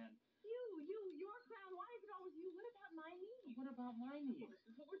crown again. Your crown. Why is it always you? What about my needs? What about my Well, needs? this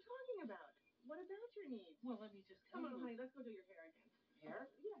is what we're talking about. What about your needs? Well, let me just tell Come on, you. honey, let's go do your hair again. Hair?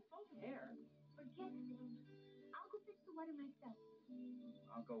 Yes, both of them. Hair? Forget it. I'll go fix the water myself.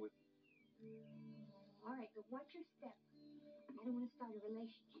 I'll go with you. All right, but watch your step. I don't want to start a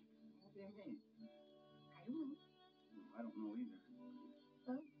relationship. What do you mean? I don't know. I don't know either.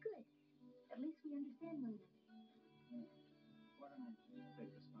 Well, good. At least we understand one another. Why don't I just take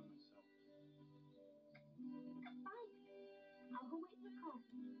this by myself? Fine. I'll go wait in the car.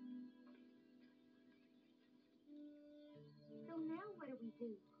 Well, now what do we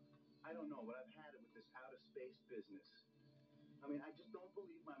do? I don't know, but I've had it with this outer space business. I mean, I just don't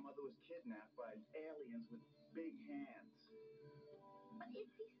believe my mother was kidnapped by aliens with big hands. But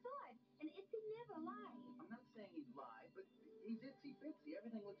Itsy saw it, and Itsy never lied. I'm not saying he lied, but he's itsy bitsy.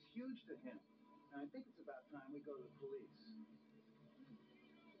 Everything looks huge to him. And I think it's about time we go to the police.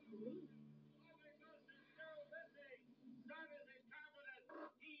 Police? Son is incompetent.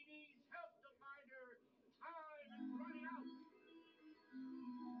 He needs help to find her. Time is running out.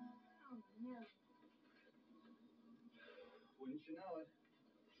 Oh, no. Wouldn't you know it?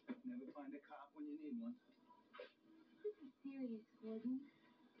 Never find a cop when you need one. This is serious, Gordon.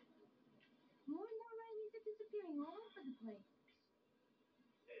 More and more Rileys are disappearing all over the place.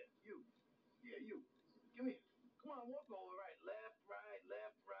 Yeah, you. Yeah, you. Come here. Come on, walk over. Right, left, right,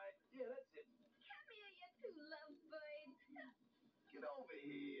 left, right. Yeah, that's it. Come here, you two lovebirds. Get over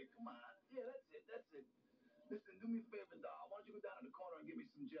here. Come on. Yeah, that's it. That's it. Listen, do me a favor, doll. Why don't you go down to the corner and give me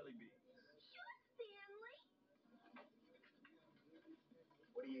some jelly beans? Sure, Stanley.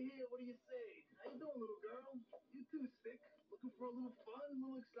 What do you hear? What do you say? How you doing, little girl? You too, Stick. Looking for a little fun, a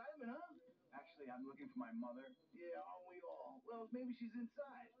little excitement, huh? Actually, I'm looking for my mother. Yeah, aren't we all? Well, maybe she's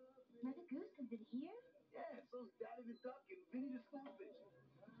inside. Mother Goose is in here? Yeah, so's Daddy the Duck and Vinny the Starfish.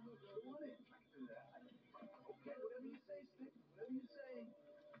 Go on in. I can do that. Okay, whatever you say, Stick. Whatever you say.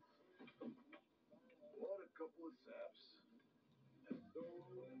 What a couple of saps. Some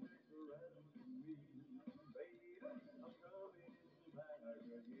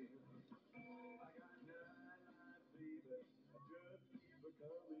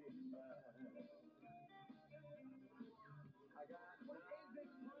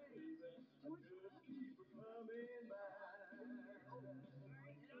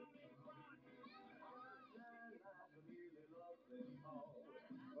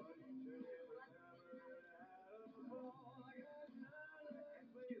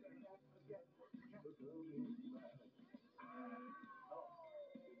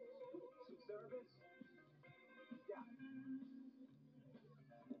service? Yeah.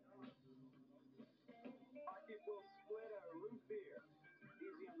 Pocket will split a root beer.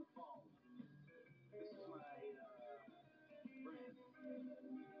 Easy on the phone. This is my friend,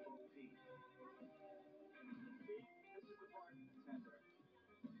 Pete. Pete, this is the bargain tender.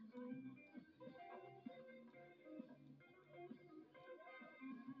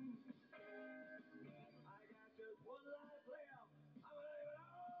 I got just one life left.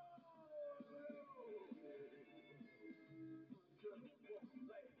 I'm gonna leave it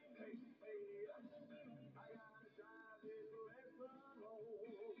I gotta drive this restaurant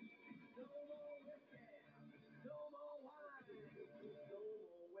home. No more whiskey, no more wine, no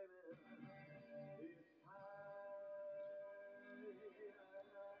more women. It's time.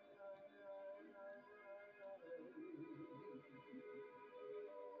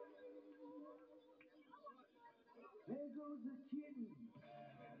 There goes the kitten.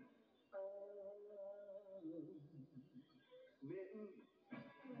 Smitten.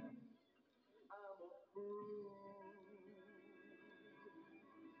 I'm a fool.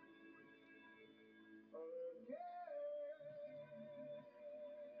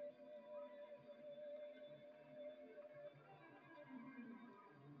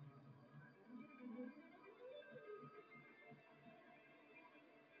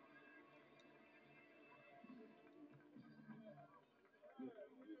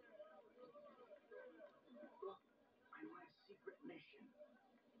 Look, I'm on a secret mission.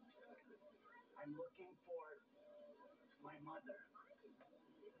 I'm looking for my mother.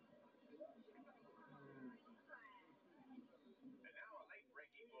 And now a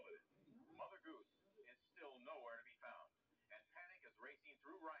late-breaking bulletin. Mother Goose is still nowhere to be found, and panic is racing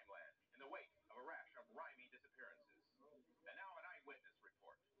through Rhineland in the wake of a rash of rhymey disappearances. And now an eyewitness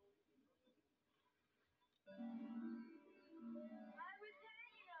report. I was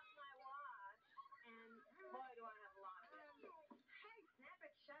hanging up my watch, and boy, do I have a lot of it. Hey, snap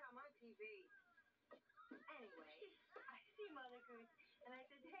it shut on my TV. Anyway, I see Mother Goose, and I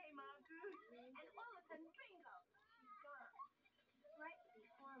said, hey, Mom Goose, and all of a sudden, bingo, she's gone. Right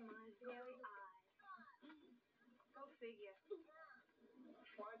before my very eyes. Go figure.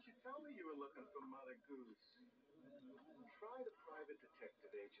 Why don't you tell me you were looking for Mother Goose? Try the private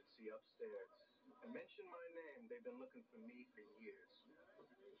detective agency upstairs and mention my name. They've been looking for me for years.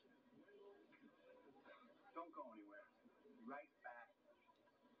 Don't go anywhere. Be right back.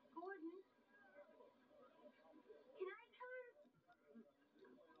 Gordon, can I come?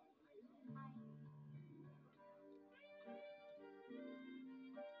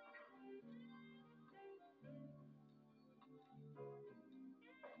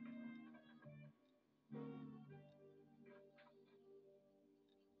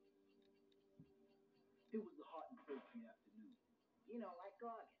 in the afternoon. You know, like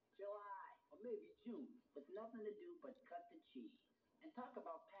August, July, or maybe June, with nothing to do but cut the cheese and talk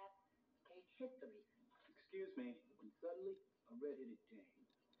about past case history. Excuse me. When suddenly, a red-headed dame.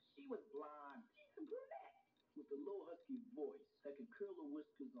 She was blonde. She's a brunette. With a low husky voice that could curl her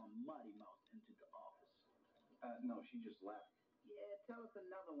whiskers on Mighty Mouse entered the office. No, she just left. Yeah, tell us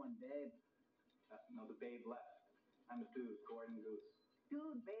another one, babe. No, the babe left. I'm a dude, Gordon Goose.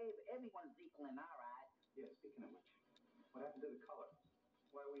 Dude, babe, everyone's equal in our eyes. Yeah, speaking of which, what happened to the color?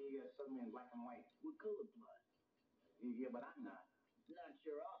 Why were you suddenly in black and white? We're colorblind. Yeah, but I'm not. Not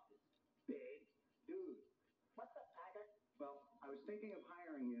your office, babe. Dude. What's up, Tiger? Well, I was thinking of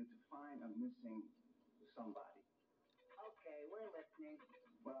hiring you to find a missing somebody. Okay, we're listening.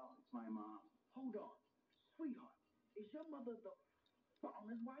 Well, it's my mom. Hold on. Sweetheart, is your mother the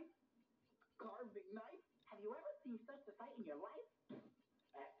farmer's wife? Carving knife? Have you ever seen such a sight in your life?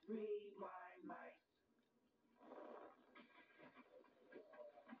 At 3 blind mice.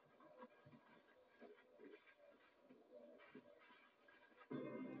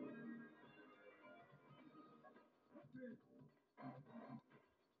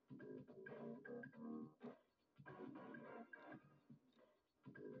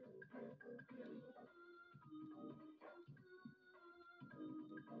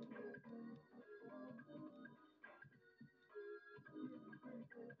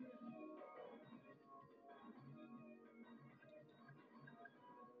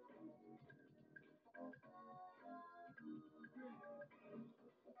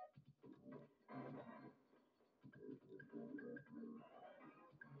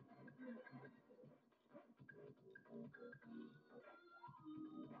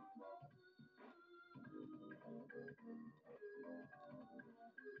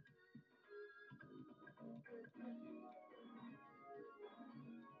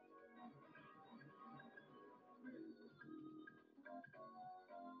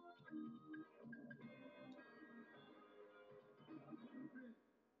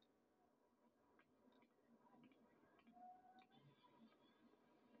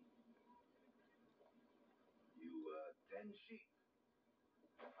 You, 10 sheep.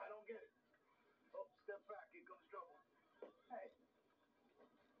 I don't get it. Oh, step back. Here comes trouble. Hey,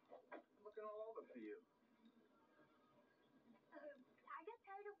 I'm looking all over for you. I got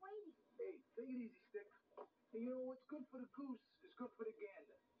tired of waiting. Hey, take it easy, Stick. Hey, you know what's good for the goose is good for the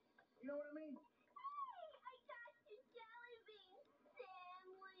gander. You know what I mean? Hey, I got you jelly beans,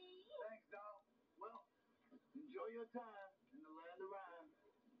 Stanley. Thanks, doll. Well, enjoy your time in the land of rhyme.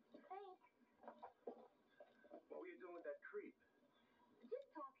 Thanks. What were you doing with that creep? Just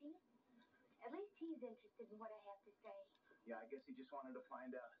talking. At least he's interested in what I have to say. Yeah, I guess he just wanted to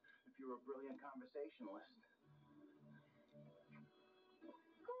find out if you were a brilliant conversationalist.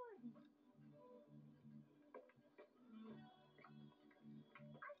 Gordon.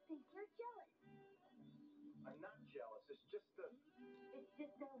 I think you're jealous. I'm not jealous. It's just the... It's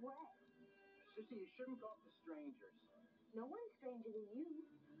just their way. Sissy, you shouldn't talk to strangers. No one's stranger than you.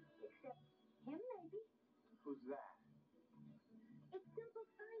 Except him, maybe. Who's that? It's Simple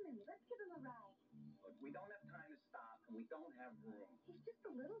Simon. Let's give him a ride. Look, we don't have time to stop, and we don't have room. He's just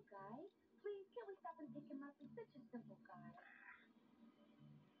a little guy. Please, can't we stop and pick him up? He's such a simple guy.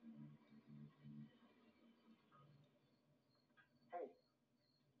 Hey.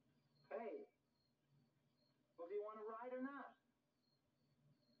 Hey. Well, do you want to ride or not?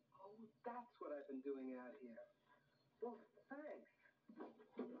 Oh, that's what I've been doing out here. Well, thanks.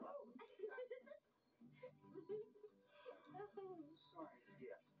 Oh, sorry.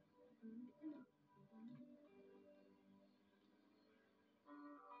 Yeah.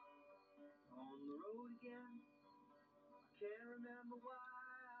 On the road again. I can't remember why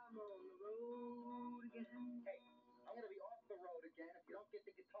I'm on the road again. Hey, I'm going to be off the road again if you don't get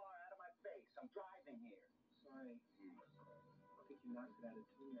the guitar out of my face. I'm driving here. Sorry. I think you knocked it out of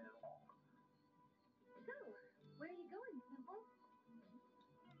tune now. So, where are you going, Simple?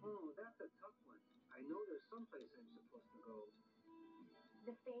 Oh, that's a tough one. I know there's someplace I'm supposed to go.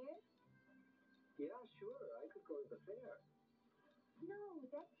 The fair? Yeah, sure. I could go to the fair. No,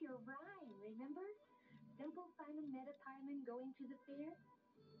 that's your rhyme, remember? Simple Simon met a pieman going to the fair.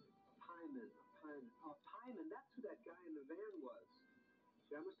 Pieman. Oh, Pieman, that's who that guy in the van was.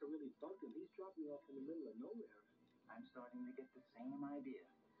 See, I must have really bugged him. He's dropped me off in the middle of nowhere. I'm starting to get the same idea.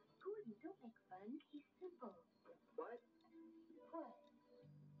 Gordon, don't make fun. He's simple. What? What?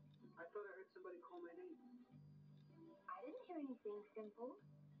 I thought I heard somebody call my name. I didn't hear anything, Simple.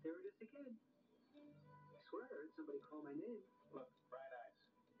 There it is again. I swear I heard somebody call my name. Look, Bright Eyes,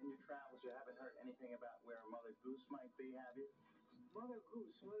 in your travels, you haven't heard anything about where Mother Goose might be, have you? Mother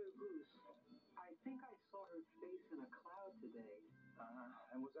Goose, Mother Goose. I think I saw her face in a cloud today.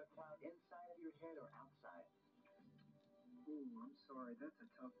 And was that cloud inside of your head or outside? Ooh, I'm sorry. That's a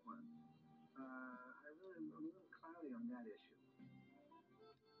tough one. I'm a little cloudy on that issue.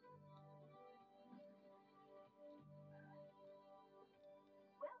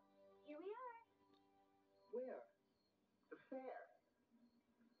 Well, here we are. Where? The fair.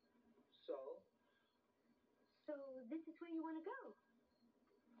 So? So this is where you want to go?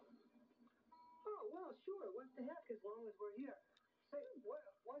 Oh, well, sure. What the heck, as long as we're here. Say,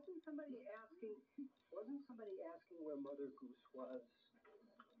 wasn't somebody asking where Mother Goose was?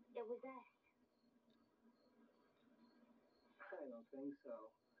 It was us. I don't think so.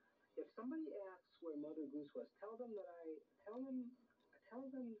 If somebody asks where Mother Goose was, tell them I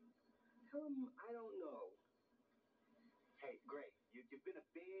don't know. Hey, great. You've been a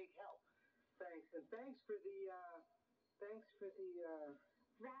big help. Thanks, and thanks for the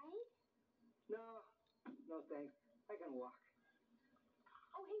Right? No thanks. I can walk.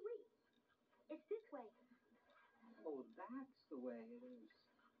 Oh, hey, wait. It's this way. Oh, that's the way it is.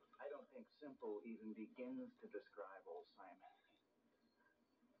 I don't think simple even begins to describe old Simon.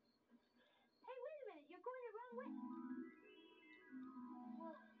 Hey, wait a minute. You're going the wrong way.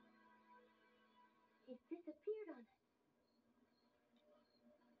 Whoa. It's disappeared on us.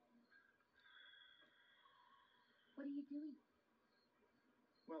 What are you doing?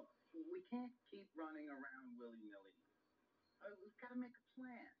 Well, we can't keep running around willy-nilly. We've got to make a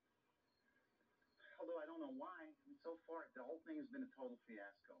plan. Although I don't know why. So far, the whole thing has been a total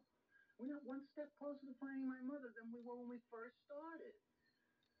fiasco. We're not one step closer to finding my mother than we were when we first started.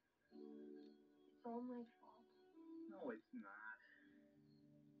 It's all my fault. No, it's not.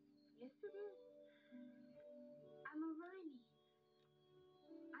 Yes, it is. I'm a rhymey.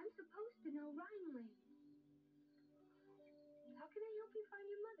 I'm supposed to know rhymeland. How can I help you find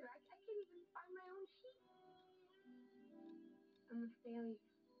your mother? I can't even find my own sheep. I'm a failure.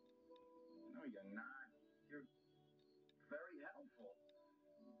 No, you're not. You're very helpful.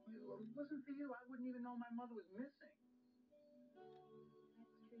 If it wasn't for you, I wouldn't even know my mother was missing.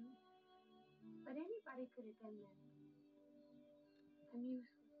 That's true. But anybody could have done that. I'm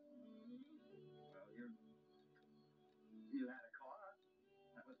useless. Well, you had a car.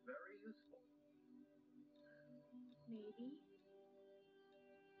 That was very useful. Maybe.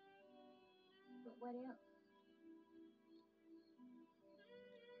 But what else?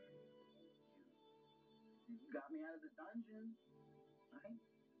 You got me out of the dungeon, right? Right.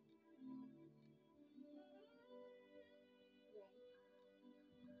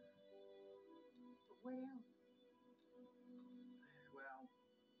 But what else?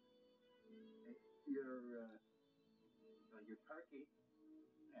 Well, you're perky.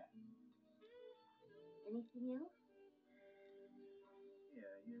 Yeah. Anything else?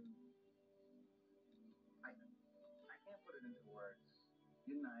 Yeah, I can't put it into words.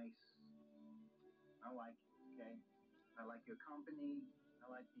 You're nice. I like you, okay? I like your company. I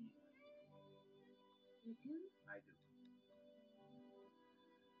like being with you. You do? I do.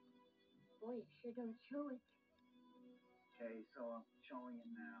 Boy, you sure don't show it. Okay, so I'm showing it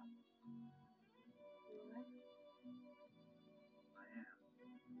now. What? I am.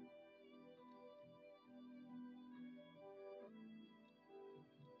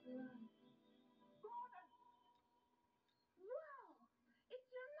 Gordon! Whoa! It's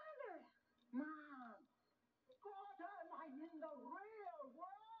your mother! Mom! Gordon, I'm in the real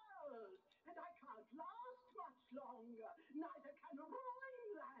world, and I can't last much longer. Neither can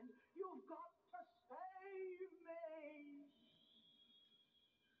Rhineland. You've got to save me.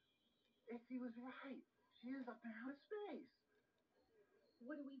 Itsy was right. She is up in outer space.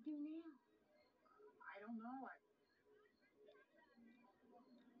 What do we do now? I don't know. I've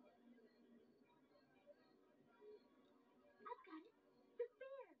got it. The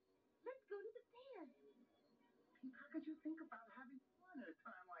fair. Let's go to the fair. How could you think about having fun at a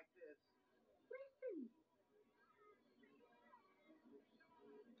time like this? Listen.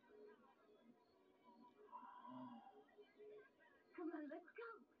 Come on, let's go.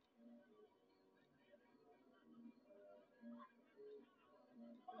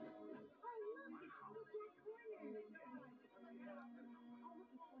 Oh, look,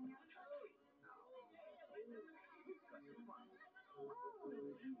 it's that corner. Oh, look,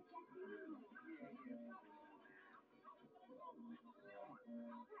 it's going out. Oh,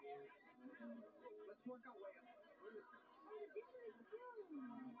 check it out. Let's work our way up. Where is it? Oh, there it goes.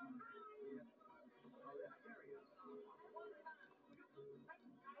 Oh, yeah, there he is.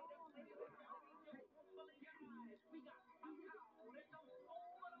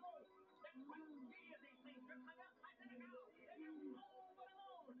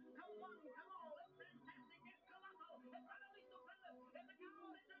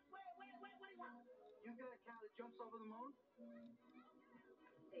 cow that jumps over the moon?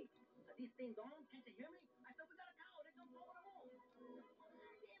 Hey, are these things on? Can't you hear me? I said we got a cow that jumps over the moon.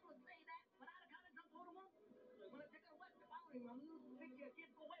 I'll be able to say that without a cow that jumps over the moon. So when I take her west, if I don't even pick your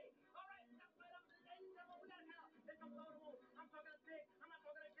kids away. All right, that's right up to the end. We got a cow that jumps over the moon. I'm talking a pig. I'm not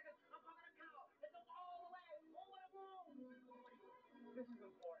talking a chicken. I'm talking a cow that jumps all the way over the moon. This is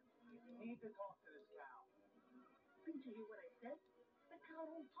important. You need to talk to this cow. Didn't you hear what I said? The cow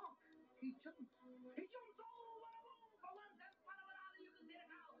don't talk. He jumps. He jumps over the moon. For once, in front of an alley, you can see the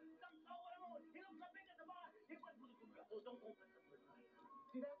cow jumps over the moon. He looks so big as a bar. He went, oh, don't open the moon.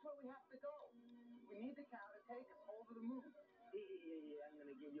 See, that's where we have to go. We need the cow to take us over the moon. Yeah, I'm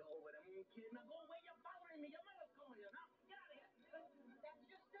gonna get you over the moon, kid. Now go away. You're bothering me. Your mother's calling you. Now get out of here. That's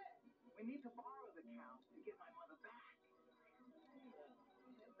just it. We need to borrow the cow to get my mother back.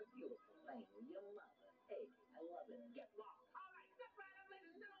 That's a beautiful thing. Your mother. Hey, I love it. Get lost. All right, step right up,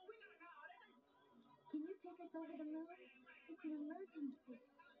 ladies and gentlemen. We got a cow. Can you take us over the moon? It's an emergency. Can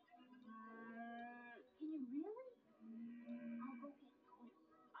you really? I'll go get Goose.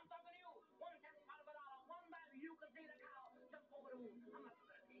 I'm talking to you. 1 tenth part of a dollar. One bag. You can see the cow jump over the moon. I'm not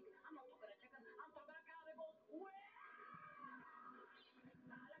talking to pig. I'm not talking to chicken. I'm talking to cow that goes where?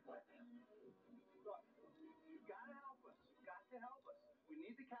 That's what it is. Look, you've got to help us. You've got to help us. We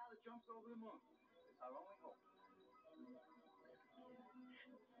need the cow that jumps over the moon. It's our only hope.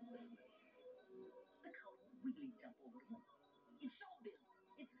 The cow won't really jump over the moon. It's showbiz.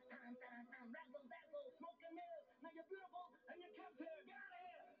 It's time, razzle dazzle, smoke and mirrors. Now you're beautiful and you're kept here. Get out of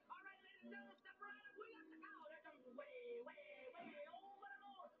here. All right, ladies and gentlemen, step right up. We got the cow that jumps way, way, way over the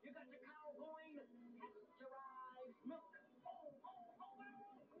moon. You got your cow going pasteurized milk. Oh, over the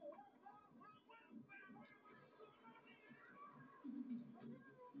moon.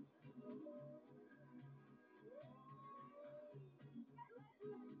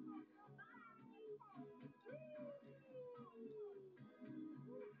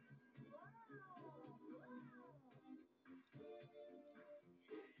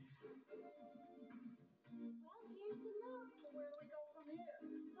 Well, here's the moon. Where do we go from here?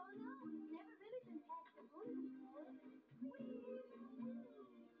 Don't know. We've never really been past the moon before.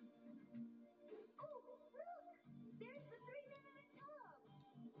 Oh, look! There's the three-man club.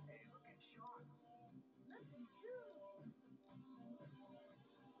 Hey, look at Sean. Look, too.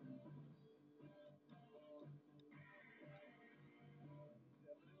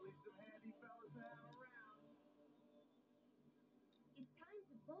 Definitely some handy fellas to have around. It's time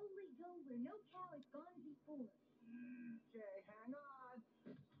to boldly go where no cow has gone before. Okay, hang on.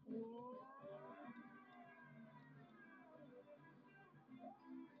 Whoa!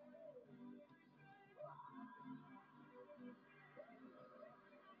 Oh,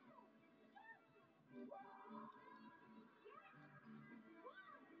 what?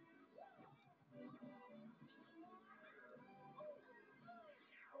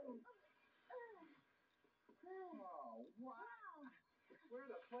 Wow. Where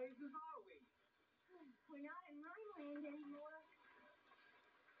the blazes are we? We're not in Rhineland anymore.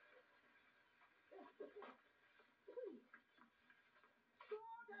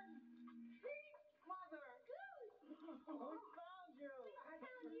 Gordon! Pete! Mother! Goose! We found you!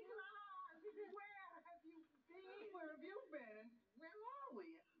 We found you. Where have you been? Where have you been? And where are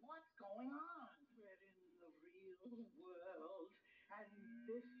we? What's going on? We're in the real world, and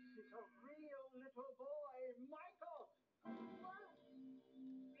this is a real little boy, Michael. Whoa.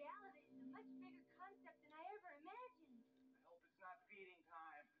 Reality is a much bigger concept than I ever imagined. I hope it's not feeding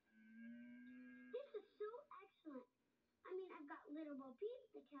time. This is so excellent. I mean, I've got little Bo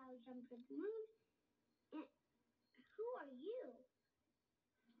Peep, the cow jumped for the moon. And who are you?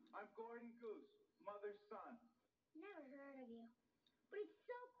 I'm Gordon Goose, Mother's son. Never heard of you. But it's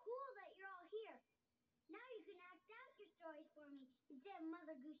so cool that you're all here. Now you can act out your stories for me instead of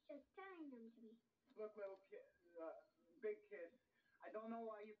Mother Goose just telling them to me. Look, little kid, big kid, I don't know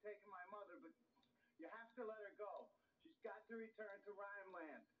why you've taken my mother, but you have to let her go. She's got to return to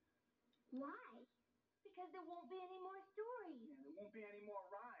Rhymeland. Why? Because there won't be any more stories. Yeah, there won't be any more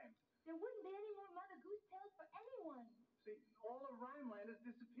rhymes. There wouldn't be any more Mother Goose tales for anyone. See, all of Rhymeland is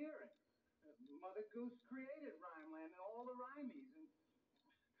disappearing. Mother Goose created Rhymeland and all the rhymies, and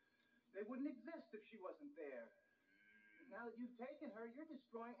they wouldn't exist if she wasn't there. And now that you've taken her, you're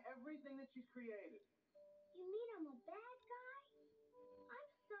destroying everything that she's created. You mean I'm a bad guy?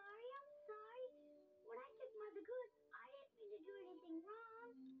 I'm sorry. When I took Mother Goose, I didn't mean to do anything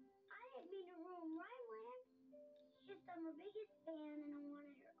wrong. I didn't mean to ruin Rhymeland. It's just I'm her biggest fan and I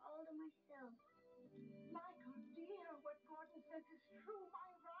wanted her all to myself. Michael, dear, what Gordon says is true. My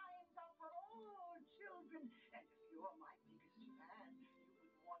rhymes are for all children. And if you're my biggest fan, you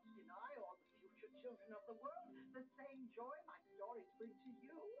wouldn't want to deny all the future children of the world, the same joy my stories bring to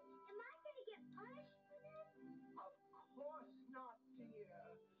you. Am I going to get punished for this? Of course not, dear.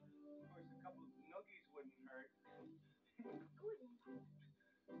 Of course, a couple of noogies wouldn't hurt. Good.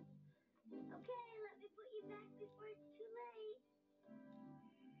 Okay, let me put you back before it's too late.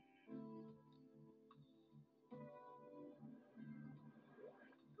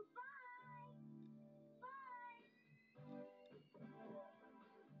 Goodbye. Bye.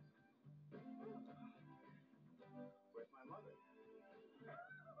 Where's my mother?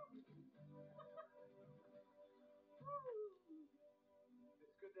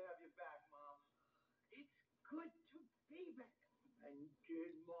 It's good to have you back, Mom. It's good to be back. And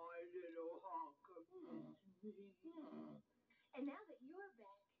did my little honker miss me? And now that you're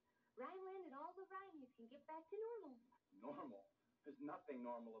back, Rhineland and all the Rhymies can get back to normal. Normal? There's nothing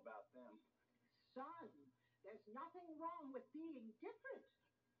normal about them. Son, there's nothing wrong with being different.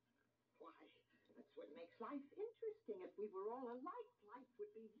 Why, that's what makes life interesting. If we were all alike, life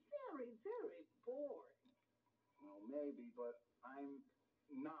would be very, very boring. Well, maybe, but I'm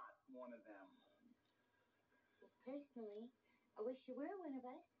not one of them. Well, personally, I wish you were one of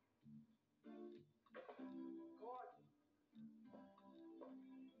us. Gordon,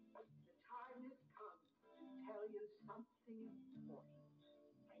 the time has come to tell you something important.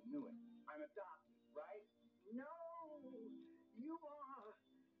 I knew it. I'm adopted, right? No, you are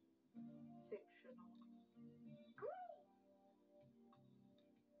fictional. Great!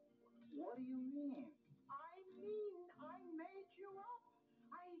 What do you mean? I mean, I made you up.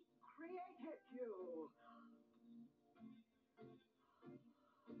 I created you.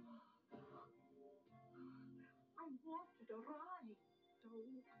 I wanted a rhyme, so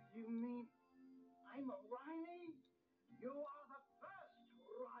You mean I'm a rhymey? you are the first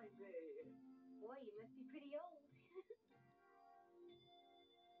rhymey. Boy, you must be pretty old.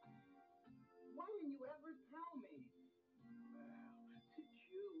 Why didn't you ever tell me? Well, since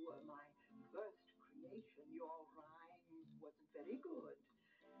you were my first creation, your rhyme wasn't very good.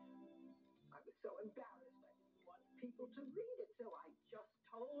 I was so embarrassed I didn't want people to read it, so I just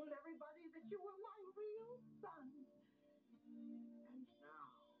told everybody that you were my real son. And now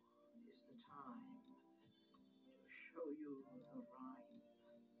is the time to show you the rhyme.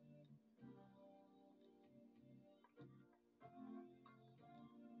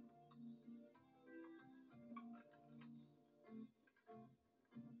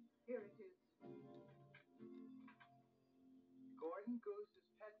 Here it is. Gordon Goose's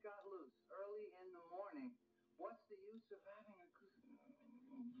pet got loose early in the morning. What's the use of having a goose?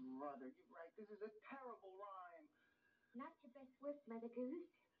 Oh, brother, you're right. This is a terrible rhyme. Not your best work, Mother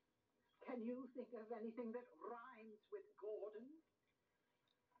Goose. Can you think of anything that rhymes with Gordon?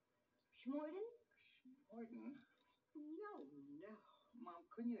 Schmorden? Gordon? No, no. Mom,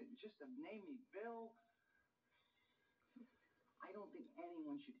 couldn't you just have named me Bill? I don't think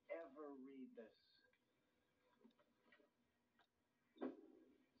anyone should ever read this.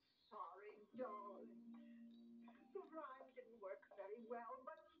 Sorry, darling. The rhyme didn't work very well,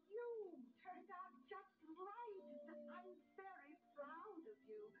 but you turned out just right. I'm very proud of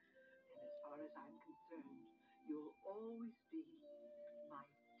you. And as far as I'm concerned, you'll always be my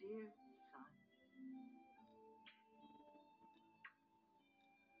dear son.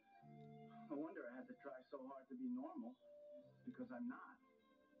 No wonder I had to try so hard to be normal, because I'm not.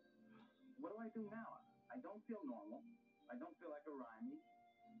 What do I do now? I don't feel normal. I don't feel like a rhymey.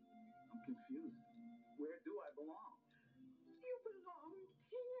 I'm confused. Where do I belong? You belong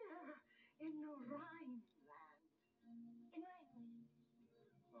here in Rhineland. In Rhineland.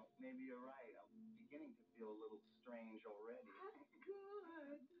 Well, maybe you're right. I'm beginning to feel a little strange already.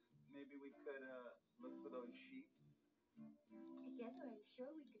 Good. Maybe we could look for those sheep. Together, I'm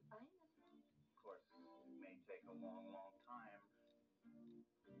sure we could find them. Of course, it may take a long, long time.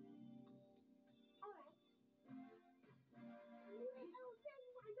 All right. Well, then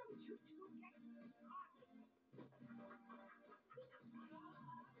why don't you two get started?